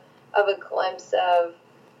more of a glimpse of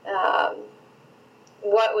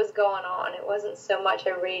what was going on. It wasn't so much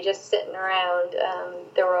everybody just sitting around.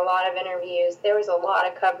 There were a lot of interviews. There was a lot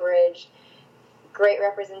of coverage, great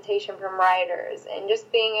representation from writers, and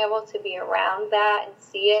just being able to be around that and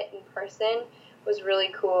see it in person was really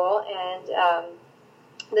cool. And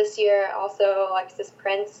this year also Alexis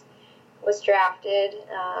Prince was drafted.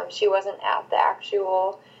 She wasn't at the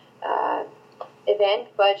actual event,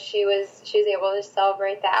 but she was able to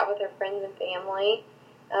celebrate that with her friends and family.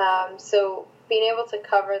 So being able to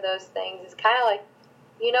cover those things is kind of like,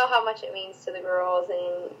 how much it means to the girls,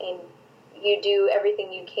 and you do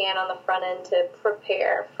everything you can on the front end to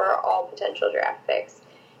prepare for all potential draft picks.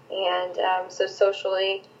 And so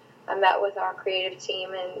socially, I met with our creative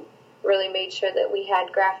team and really made sure that we had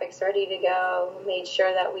graphics ready to go, made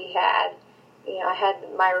sure that we had, I had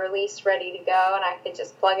my release ready to go, and I could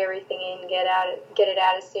just plug everything in, get it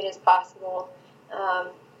out as soon as possible.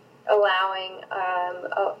 Allowing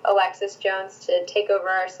Alexis Jones to take over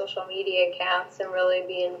our social media accounts and really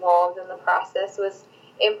be involved in the process was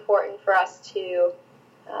important for us too.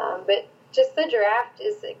 But just the draft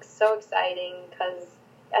is so exciting, because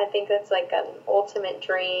I think that's like an ultimate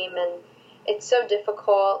dream, and it's so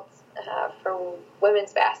difficult for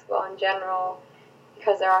women's basketball in general,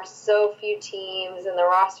 because there are so few teams and the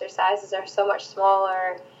roster sizes are so much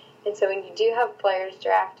smaller. And so when you do have players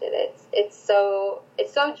drafted, it's so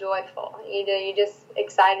joyful. You're just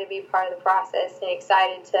excited to be part of the process and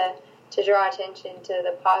excited to draw attention to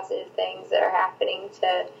the positive things that are happening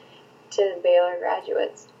to the Baylor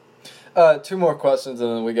graduates. 2 more questions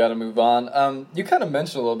and then we got to move on. You kind of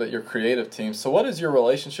mentioned a little bit your creative team. So what is your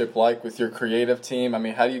relationship like with your creative team? I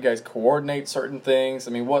mean, how do you guys coordinate certain things?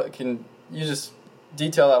 I mean, what can you just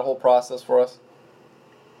detail that whole process for us?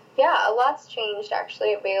 Yeah, a lot's changed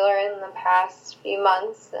actually at Baylor in the past few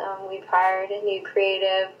months. We've hired a new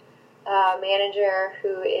creative manager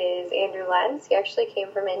who is Andrew Lenz. He actually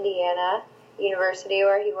came from Indiana University,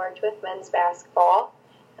 where he worked with men's basketball.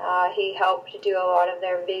 He helped do a lot of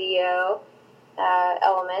their video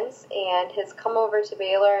elements, and has come over to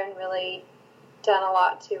Baylor and really done a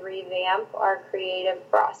lot to revamp our creative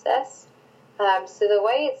process. So the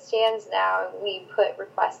way it stands now, we put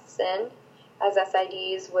requests in as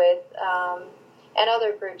SIDs with, and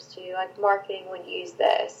other groups too, like marketing would use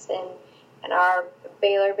this, and our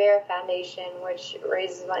Baylor Bear Foundation, which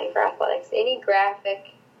raises money for athletics. Any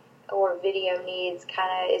graphic or video needs kind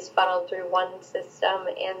of is funneled through one system,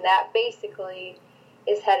 and that basically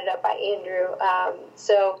is headed up by Andrew.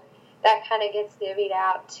 So that kind of gets divvied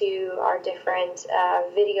out to our different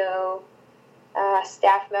video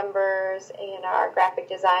staff members and our graphic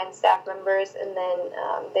design staff members, and then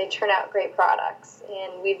they turn out great products.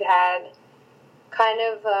 And we've had kind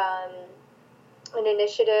of an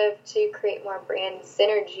initiative to create more brand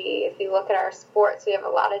synergy. If you look at our sports, we have a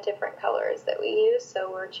lot of different colors that we use,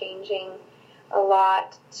 so we're changing a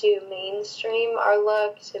lot to mainstream our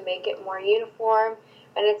look to make it more uniform,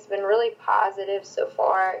 and it's been really positive so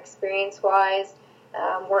far experience-wise.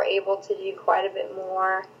 We're able to do quite a bit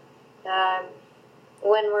more.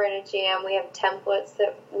 When we're in a jam, we have templates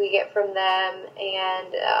that we get from them,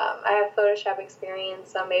 and I have Photoshop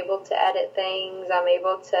experience. I'm able to edit things. I'm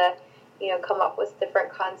able to, come up with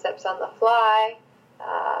different concepts on the fly.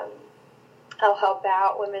 I'll help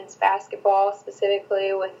out women's basketball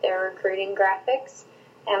specifically with their recruiting graphics,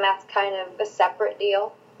 and that's kind of a separate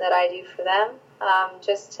deal that I do for them,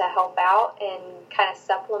 just to help out and kind of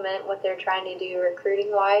supplement what they're trying to do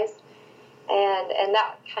recruiting-wise, and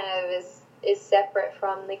that kind of is separate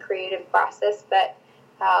from the creative process, but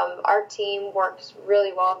our team works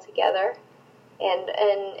really well together. And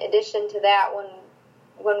in addition to that,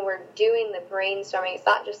 when we're doing the brainstorming, it's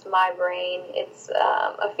not just my brain, it's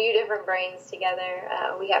a few different brains together.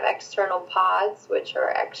 We have external pods, which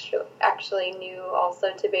are actually new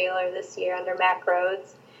also to Baylor this year under Mac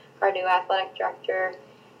Rhodes, our new athletic director.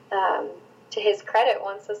 To his credit,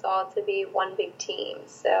 wants us all to be one big team.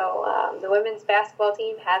 So the women's basketball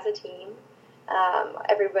team has a team.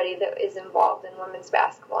 Everybody that is involved in women's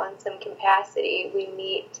basketball in some capacity, we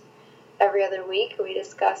meet every other week. We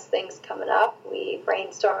discuss things coming up. We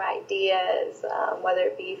brainstorm ideas, whether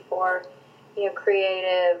it be for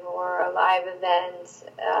creative or a live event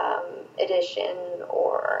edition,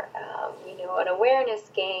 or an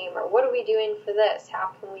awareness game, or what are we doing for this?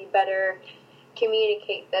 How can we better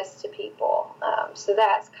communicate this to people? So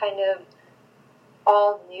that's kind of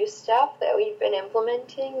all new stuff that we've been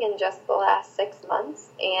implementing in just the last 6 months,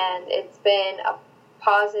 and it's been a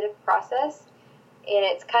positive process, and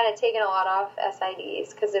it's kind of taken a lot off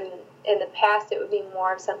SIDs, because in the past it would be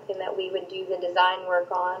more of something that we would do the design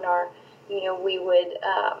work on, or we would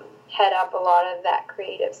head up a lot of that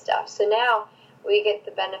creative stuff. So now we get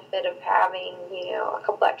the benefit of having a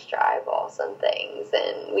couple extra eyeballs on things,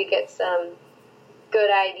 and we get some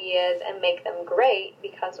good ideas and make them great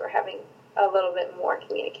because we're having a little bit more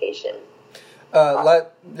communication.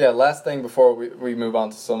 Last thing before we move on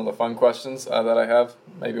to some of the fun questions that I have.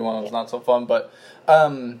 Maybe one of them's not so fun, but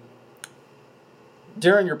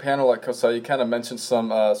during your panel at COSA, you kind of mentioned some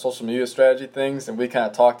social media strategy things, and we kind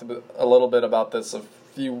of talked a little bit about this a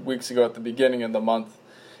few weeks ago at the beginning of the month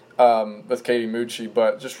with Katie Mucci.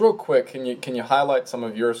 But just real quick, can you highlight some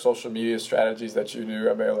of your social media strategies that you do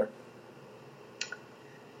at Baylor?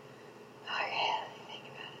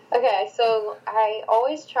 Okay, so I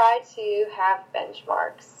always try to have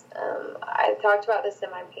benchmarks. I talked about this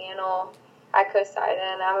in my panel at COSIDA,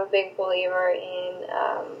 and I'm a big believer in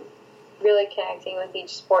really connecting with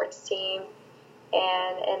each sports team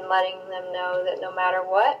and letting them know that no matter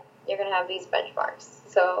what, you're going to have these benchmarks.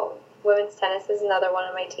 So women's tennis is another one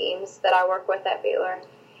of my teams that I work with at Baylor,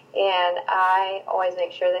 and I always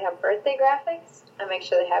make sure they have birthday graphics. I make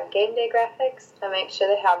sure they have game day graphics. I make sure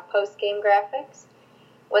they have post-game graphics.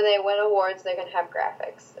 When they win awards, they're going to have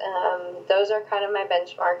graphics. Those are kind of my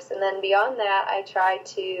benchmarks. And then beyond that, I try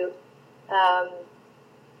to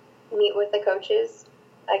meet with the coaches.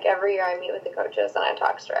 Like every year I meet with the coaches and I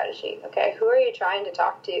talk strategy. Okay, who are you trying to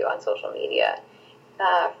talk to on social media?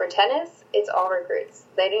 For tennis, it's all recruits.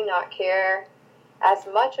 They do not care as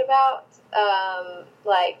much about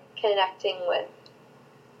connecting with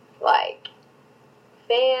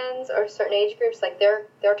fans or certain age groups. Like their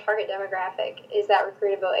target demographic is that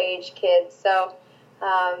recruitable age kids. So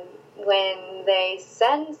when they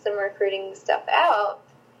send some recruiting stuff out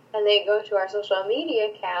and they go to our social media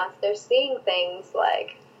accounts, they're seeing things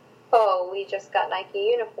like, oh, we just got Nike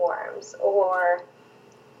uniforms, or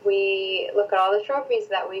we look at all the trophies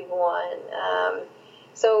that we've won.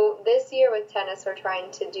 So this year with tennis, we're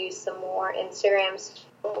trying to do some more Instagram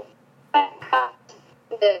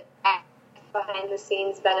the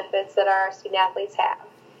behind-the-scenes benefits that our student athletes have.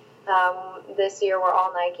 This year we're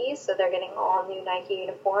all Nike, so they're getting all new Nike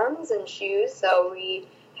uniforms and shoes. So we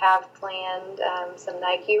have planned some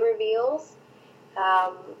Nike reveals.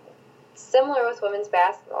 Similar with women's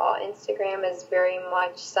basketball, Instagram is very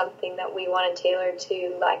much something that we want to tailor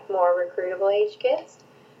to more recruitable age kids.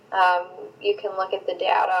 You can look at the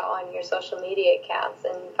data on your social media accounts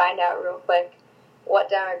and find out real quick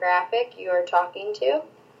what demographic you are talking to.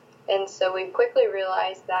 And so we've quickly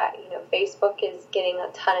realized that, Facebook is getting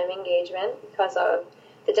a ton of engagement because of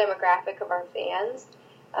the demographic of our fans.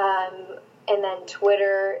 And then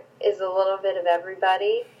Twitter is a little bit of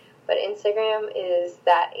everybody, but Instagram is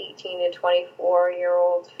that 18 to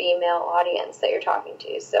 24-year-old female audience that you're talking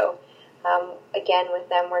to. So, again, with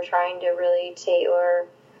them, we're trying to really tailor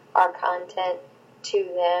our content to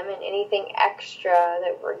them, and anything extra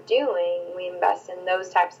that we're doing, we invest in those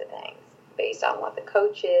types of things based on what the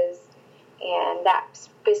coaches and that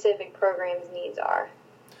specific program's needs are.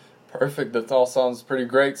 Perfect. That all sounds pretty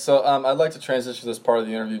great. So I'd like to transition this part of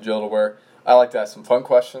the interview, Jill, to where I like to ask some fun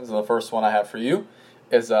questions. And the first one I have for you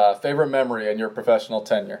is favorite memory in your professional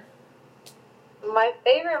tenure. My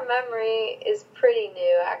favorite memory is pretty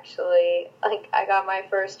new, actually. Like, I got my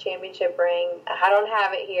first championship ring. I don't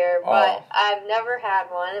have it here, but I've never had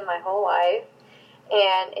one in my whole life,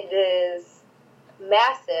 and it is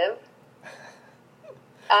massive.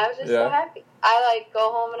 I was just so happy. I,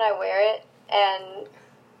 go home and I wear it, and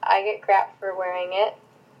I get crap for wearing it,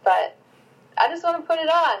 but I just want to put it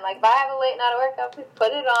on. Like, if I have a late night of work, I'll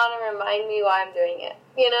put it on and remind me why I'm doing it,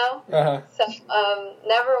 you know? Uh-huh. So,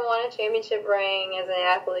 never won a championship ring as an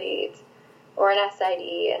athlete or an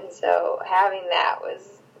SID, and so having that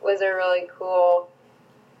was a really cool,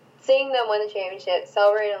 seeing them win the championship,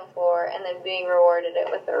 celebrating on the floor, and then being rewarded it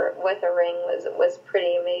with a ring was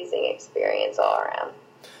pretty amazing experience all around.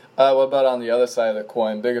 What about on the other side of the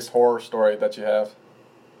coin? Biggest horror story that you have?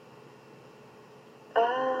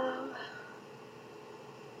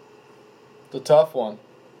 The tough one.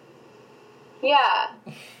 Yeah.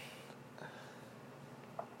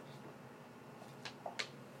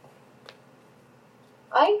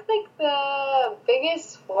 I think the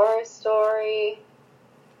biggest horror story,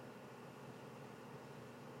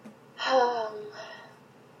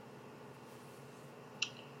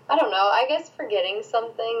 I don't know, I guess forgetting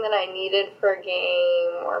something that I needed for a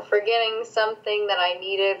game, or forgetting something that I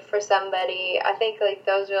needed for somebody. I think,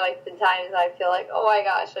 those are, the times I feel like, oh my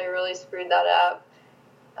gosh, I really screwed that up.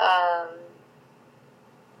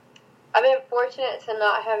 I've been fortunate to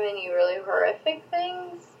not have any really horrific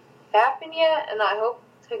things happen yet, and I hope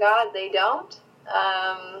to God they don't.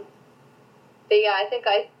 But yeah, I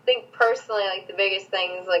think personally, the biggest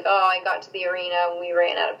thing is I got to the arena and we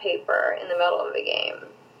ran out of paper in the middle of a game.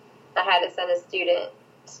 I had to send a student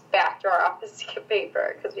back to our office to get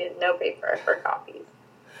paper because we had no paper for copies.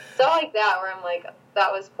 So like that, where I'm like, that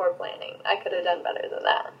was poor planning. I could have done better than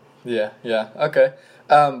that. Yeah, okay.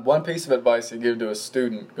 One piece of advice you give to a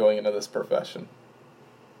student going into this profession?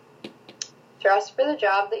 Dress for the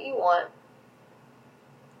job that you want.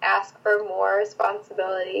 Ask for more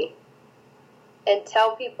responsibility. And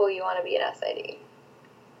tell people you want to be an SID.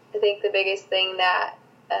 I think the biggest thing that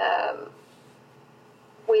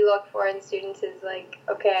we look for in students is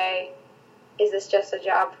okay, is this just a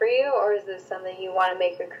job for you, or is this something you want to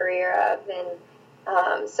make a career of?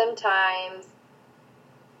 And sometimes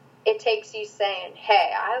it takes you saying,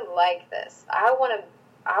 hey, I like this. I want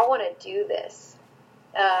to do this.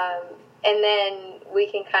 And then we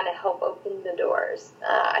can kind of help open the doors.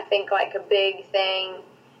 I think a big thing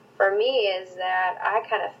for me is that I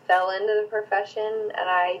kind of fell into the profession and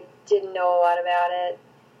I didn't know a lot about it.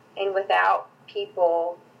 And without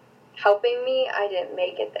people helping me, I didn't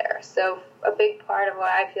make it there. So a big part of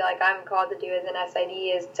what I feel like I'm called to do as an SID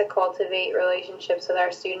is to cultivate relationships with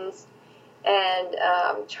our students and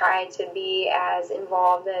try to be as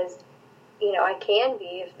involved as, I can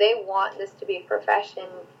be. If they want this to be a profession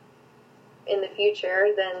in the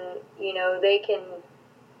future, then, they can,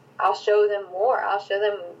 I'll show them more. I'll show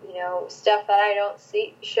them, stuff that I don't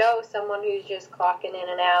show someone who's just clocking in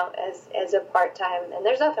and out as a part-time. And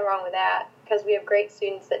there's nothing wrong with that because we have great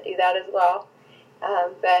students that do that as well.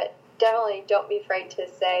 But definitely don't be afraid to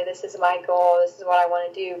say, this is my goal, this is what I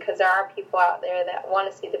want to do, because there are people out there that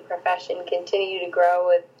want to see the profession continue to grow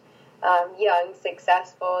with young,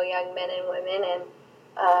 successful young men and women. And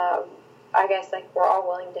I guess we're all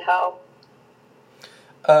willing to help.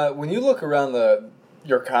 When you look around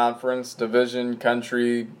your conference, division,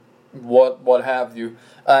 country, what have you,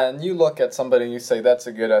 and you look at somebody and you say, that's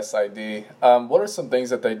a good SID, what are some things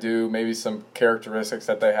that they do, maybe some characteristics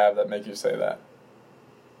that they have that make you say that?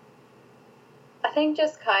 I think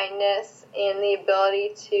just kindness and the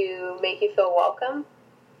ability to make you feel welcome.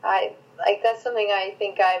 That's something I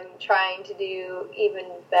think I'm trying to do even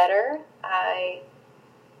better. I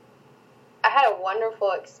had a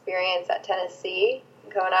wonderful experience at Tennessee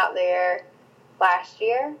going out there last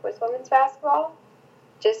year with women's basketball.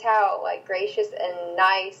 Just how gracious and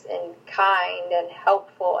nice and kind and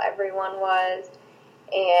helpful everyone was.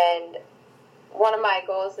 And one of my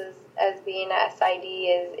goals as being an SID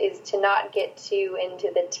is to not get too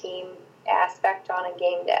into the team aspect on a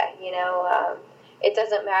game day. it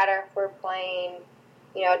doesn't matter if we're playing,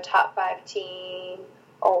 a top 5 team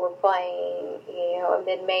or we're playing, a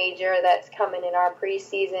mid-major that's coming in our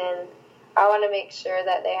preseason. I want to make sure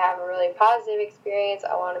that they have a really positive experience.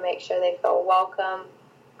 I want to make sure they feel welcome.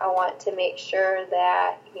 I want to make sure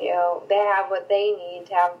that, they have what they need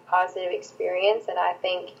to have a positive experience. And I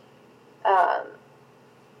think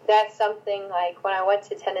that's something like when I went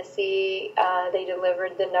to Tennessee, they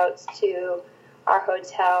delivered the notes to our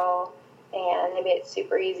hotel, and they made it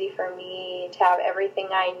super easy for me to have everything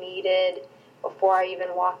I needed before I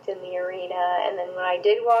even walked in the arena. And then when I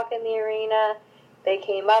did walk in the arena, they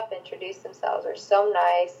came up, introduced themselves, were so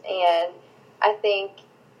nice, and I think,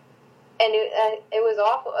 and it was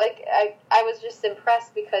awful. Like I was just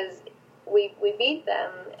impressed because we beat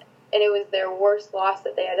them, and it was their worst loss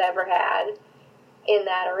that they had ever had in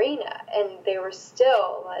that arena, and they were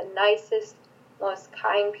still the nicest, most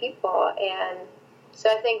kind people. And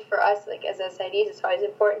so I think for us, like as SIDs, it's always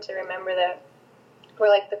important to remember that we're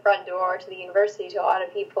like the front door to the university to a lot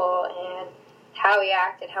of people, and how we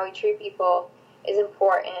act and how we treat people is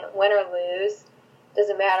important, win or lose.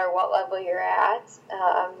 Doesn't matter what level you're at,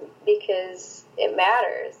 because it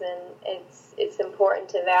matters, and it's important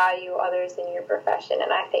to value others in your profession.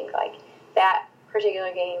 And I think like that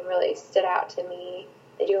particular game really stood out to me.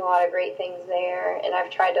 They do a lot of great things there, and I've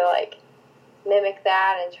tried to like mimic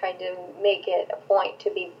that and tried to make it a point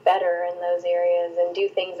to be better in those areas and do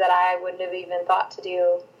things that I wouldn't have even thought to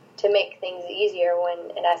do to make things easier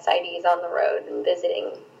when an SID is on the road and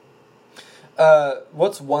visiting.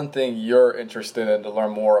 What's one thing you're interested in to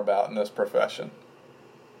learn more about in this profession?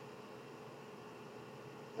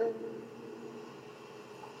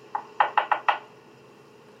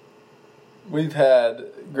 We've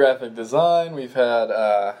had graphic design. We've had,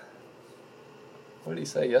 what did he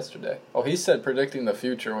say yesterday? Oh, he said predicting the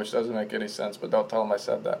future, which doesn't make any sense, but don't tell him I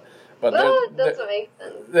said that. But no, it doesn't make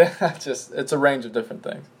sense. It's a range of different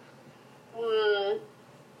things.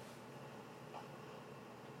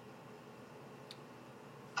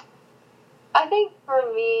 I think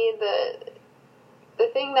for me, the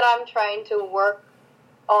thing that I'm trying to work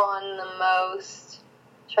on the most,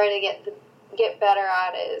 trying to get better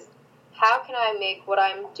at is how can I make what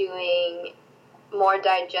I'm doing more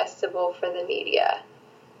digestible for the media?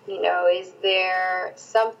 Is there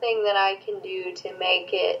something that I can do to make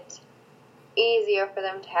it easier for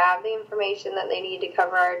them to have the information that they need to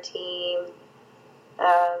cover our team?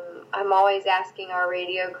 I'm always asking our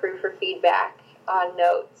radio crew for feedback on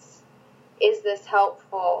notes. Is this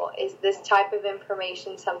helpful? Is this type of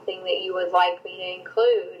information something that you would like me to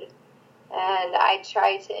include? And I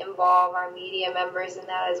try to involve our media members in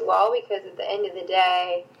that as well, because at the end of the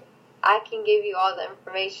day, I can give you all the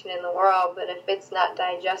information in the world, but if it's not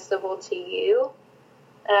digestible to you,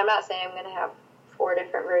 and I'm not saying I'm going to have 4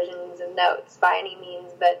 different versions of notes by any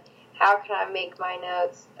means, but how can I make my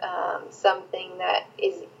notes something that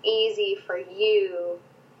is easy for you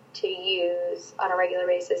to use on a regular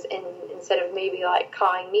basis, and instead of maybe like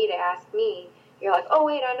calling me to ask me, you're like, oh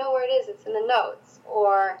wait, I know where it is, it's in the notes,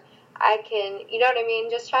 or I can, you know what I mean,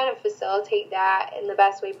 just trying to facilitate that in the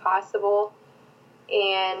best way possible.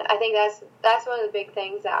 And I think that's one of the big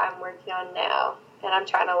things that I'm working on now, and I'm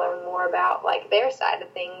trying to learn more about like their side of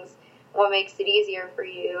things, what makes it easier for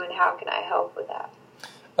you, and how can I help with that.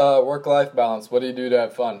 Work-life balance, what do you do to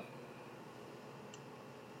have fun?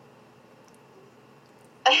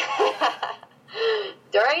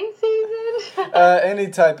 During season? Any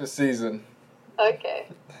type of season. Okay.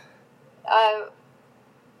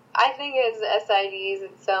 I think as SIDs,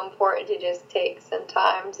 it's so important to just take some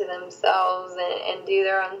time to themselves and do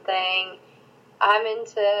their own thing. I'm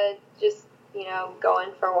into just,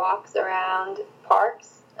 going for walks around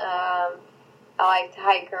parks. I like to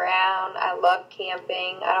hike around. I love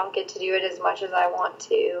camping. I don't get to do it as much as I want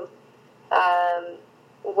to.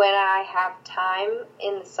 When I have time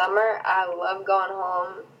in the summer, I love going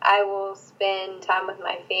home. I will spend time with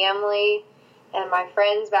my family and my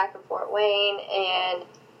friends back in Fort Wayne, and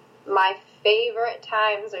my favorite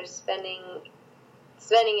times are spending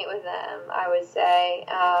it with them, I would say.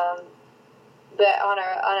 But on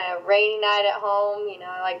a rainy night at home,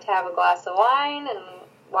 I like to have a glass of wine and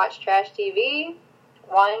watch trash TV,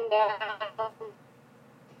 wind down.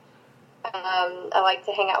 I like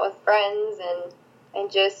to hang out with friends and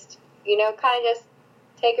just, kind of just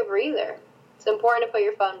take a breather. It's important to put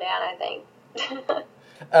your phone down, I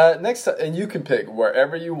think. Next, and you can pick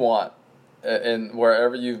wherever you want, and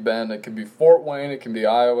wherever you've been. It could be Fort Wayne, it can be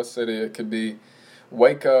Iowa City, it could be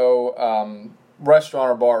Waco. Restaurant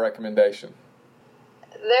or bar recommendation.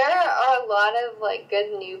 There are a lot of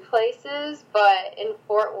good new places, but in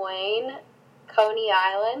Fort Wayne, Coney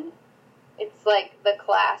Island It's like the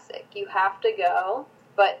classic. You have to go,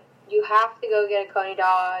 but you have to go get a coney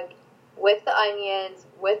dog with the onions,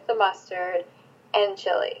 with the mustard, and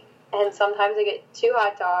chili. And sometimes I get 2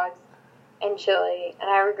 hot dogs and chili, and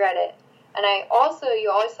I regret it. And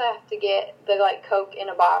you always have to get the like Coke in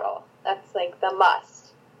a bottle. That's like the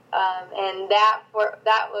must. And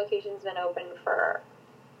that location's been open for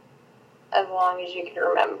as long as you can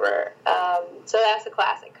remember. So that's a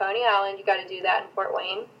classic. Coney Island, you got to do that in Fort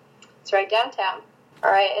Wayne. It's right downtown.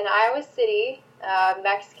 All right, in Iowa City,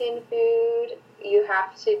 Mexican food, you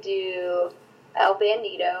have to do El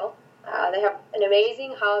Bandito. They have an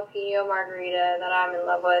amazing jalapeno margarita that I'm in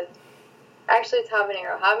love with. Actually, it's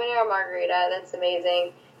habanero margarita. That's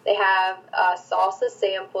amazing. They have a salsa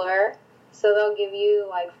sampler, so they'll give you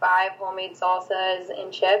like 5 homemade salsas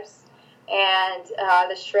and chips, and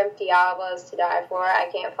the shrimp diablos to die for. I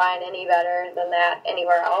can't find any better than that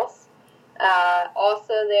anywhere else.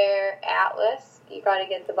 Also, their Atlas, you got to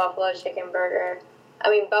get the buffalo chicken burrito.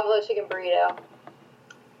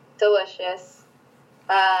 Delicious.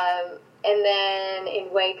 And then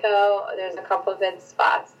in Waco, there's a couple of good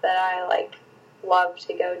spots that I love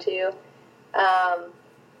to go to.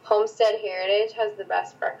 Homestead Heritage has the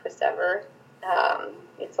best breakfast ever.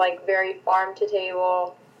 It's like very farm to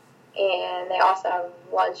table, and they also have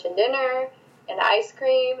lunch and dinner and ice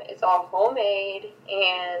cream. It's all homemade,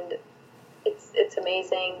 and it's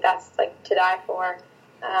amazing. That's like to die for.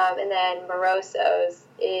 And then Moroso's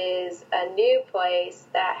is a new place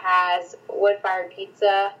that has wood-fired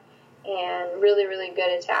pizza and really, really good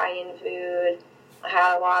Italian food. I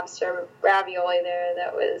had a lobster ravioli there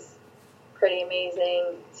that was pretty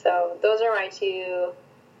amazing. So those are my two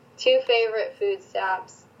favorite food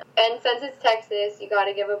stops. And since it's Texas, you got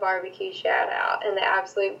to give a barbecue shout out. And the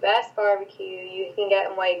absolute best barbecue you can get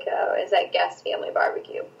in Waco is at Guest Family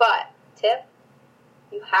Barbecue. But tip,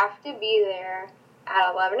 you have to be there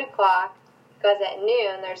at 11 o'clock because at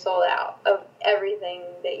noon they're sold out of everything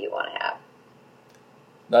that you want to have.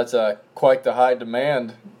 That's quite the high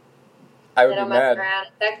demand. I would be mad. Around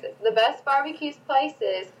in Texas. The best barbecue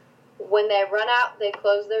places, when they run out, they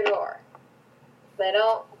close their door.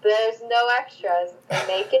 There's no extras. They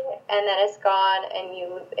make it, and then it's gone, and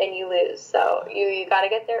you lose. So you got to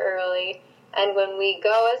get there early. And when we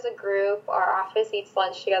go as a group, our office eats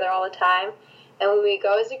lunch together all the time. And when we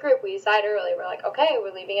go as a group, we decide early. We're like, okay,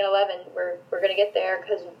 we're leaving at 11. We're going to get there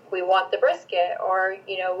because we want the brisket, or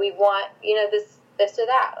we want this or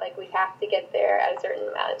that. Like, we have to get there at a certain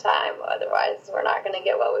amount of time. Otherwise, we're not going to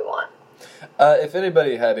get what we want. If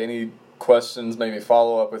anybody had any questions, maybe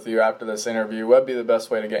follow up with you after this interview, what would be the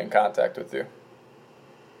best way to get in contact with you?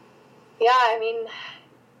 Yeah,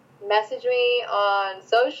 message me on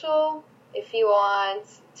social. If you want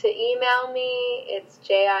to email me, it's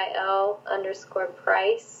JIL_Price,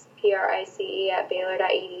 PRICE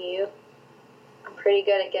 @Baylor.edu. I'm pretty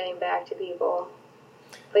good at getting back to people.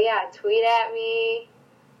 But yeah, tweet at me.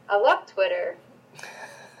 I love Twitter.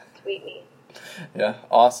 Tweet me. Yeah,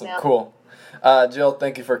 awesome. Yeah. Cool. Jill,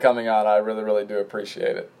 thank you for coming on. I really, really do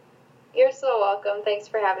appreciate it. You're so welcome. Thanks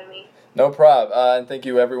for having me. No problem. And thank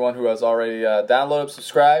you, everyone who has already downloaded,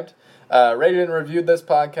 subscribed, rated, and reviewed this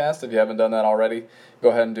podcast. If you haven't done that already, go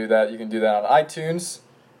ahead and do that. You can do that on iTunes,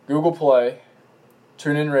 Google Play,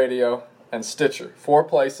 TuneIn Radio, and Stitcher. 4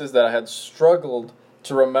 places that I had struggled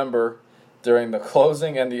to remember during the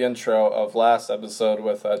closing and the intro of last episode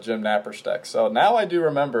with Jim Nappersteck. So now I do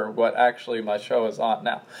remember what actually my show is on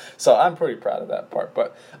now. So I'm pretty proud of that part.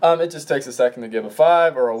 But it just takes a second to give a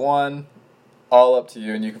 5 or a 1. All up to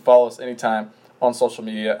you. And you can follow us anytime on social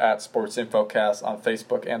media at SportsInfoCast on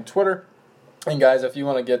Facebook and Twitter. And guys, if you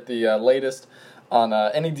want to get the latest on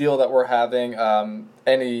any deal that we're having,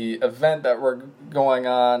 any event that we're going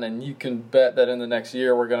on, and you can bet that in the next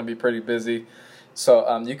year we're going to be pretty busy.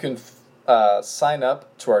 So you can sign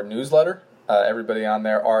up to our newsletter. Everybody on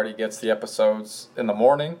there already gets the episodes in the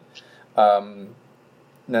morning. Then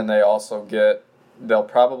they'll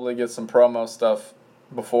probably get some promo stuff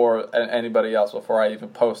before anybody else, before I even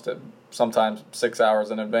post it, sometimes 6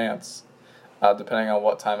 hours in advance, depending on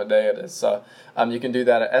what time of day it is. So you can do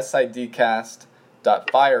that at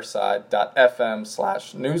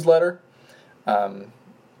sidcast.fireside.fm/newsletter.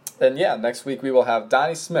 And yeah, next week we will have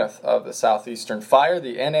Donnie Smith of the Southeastern Fire,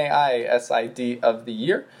 the NAIA SID of the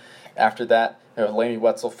year. After that, we have Lainey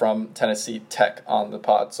Wetzel from Tennessee Tech on the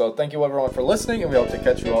pod. So thank you everyone for listening, and we hope to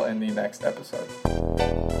catch you all in the next episode.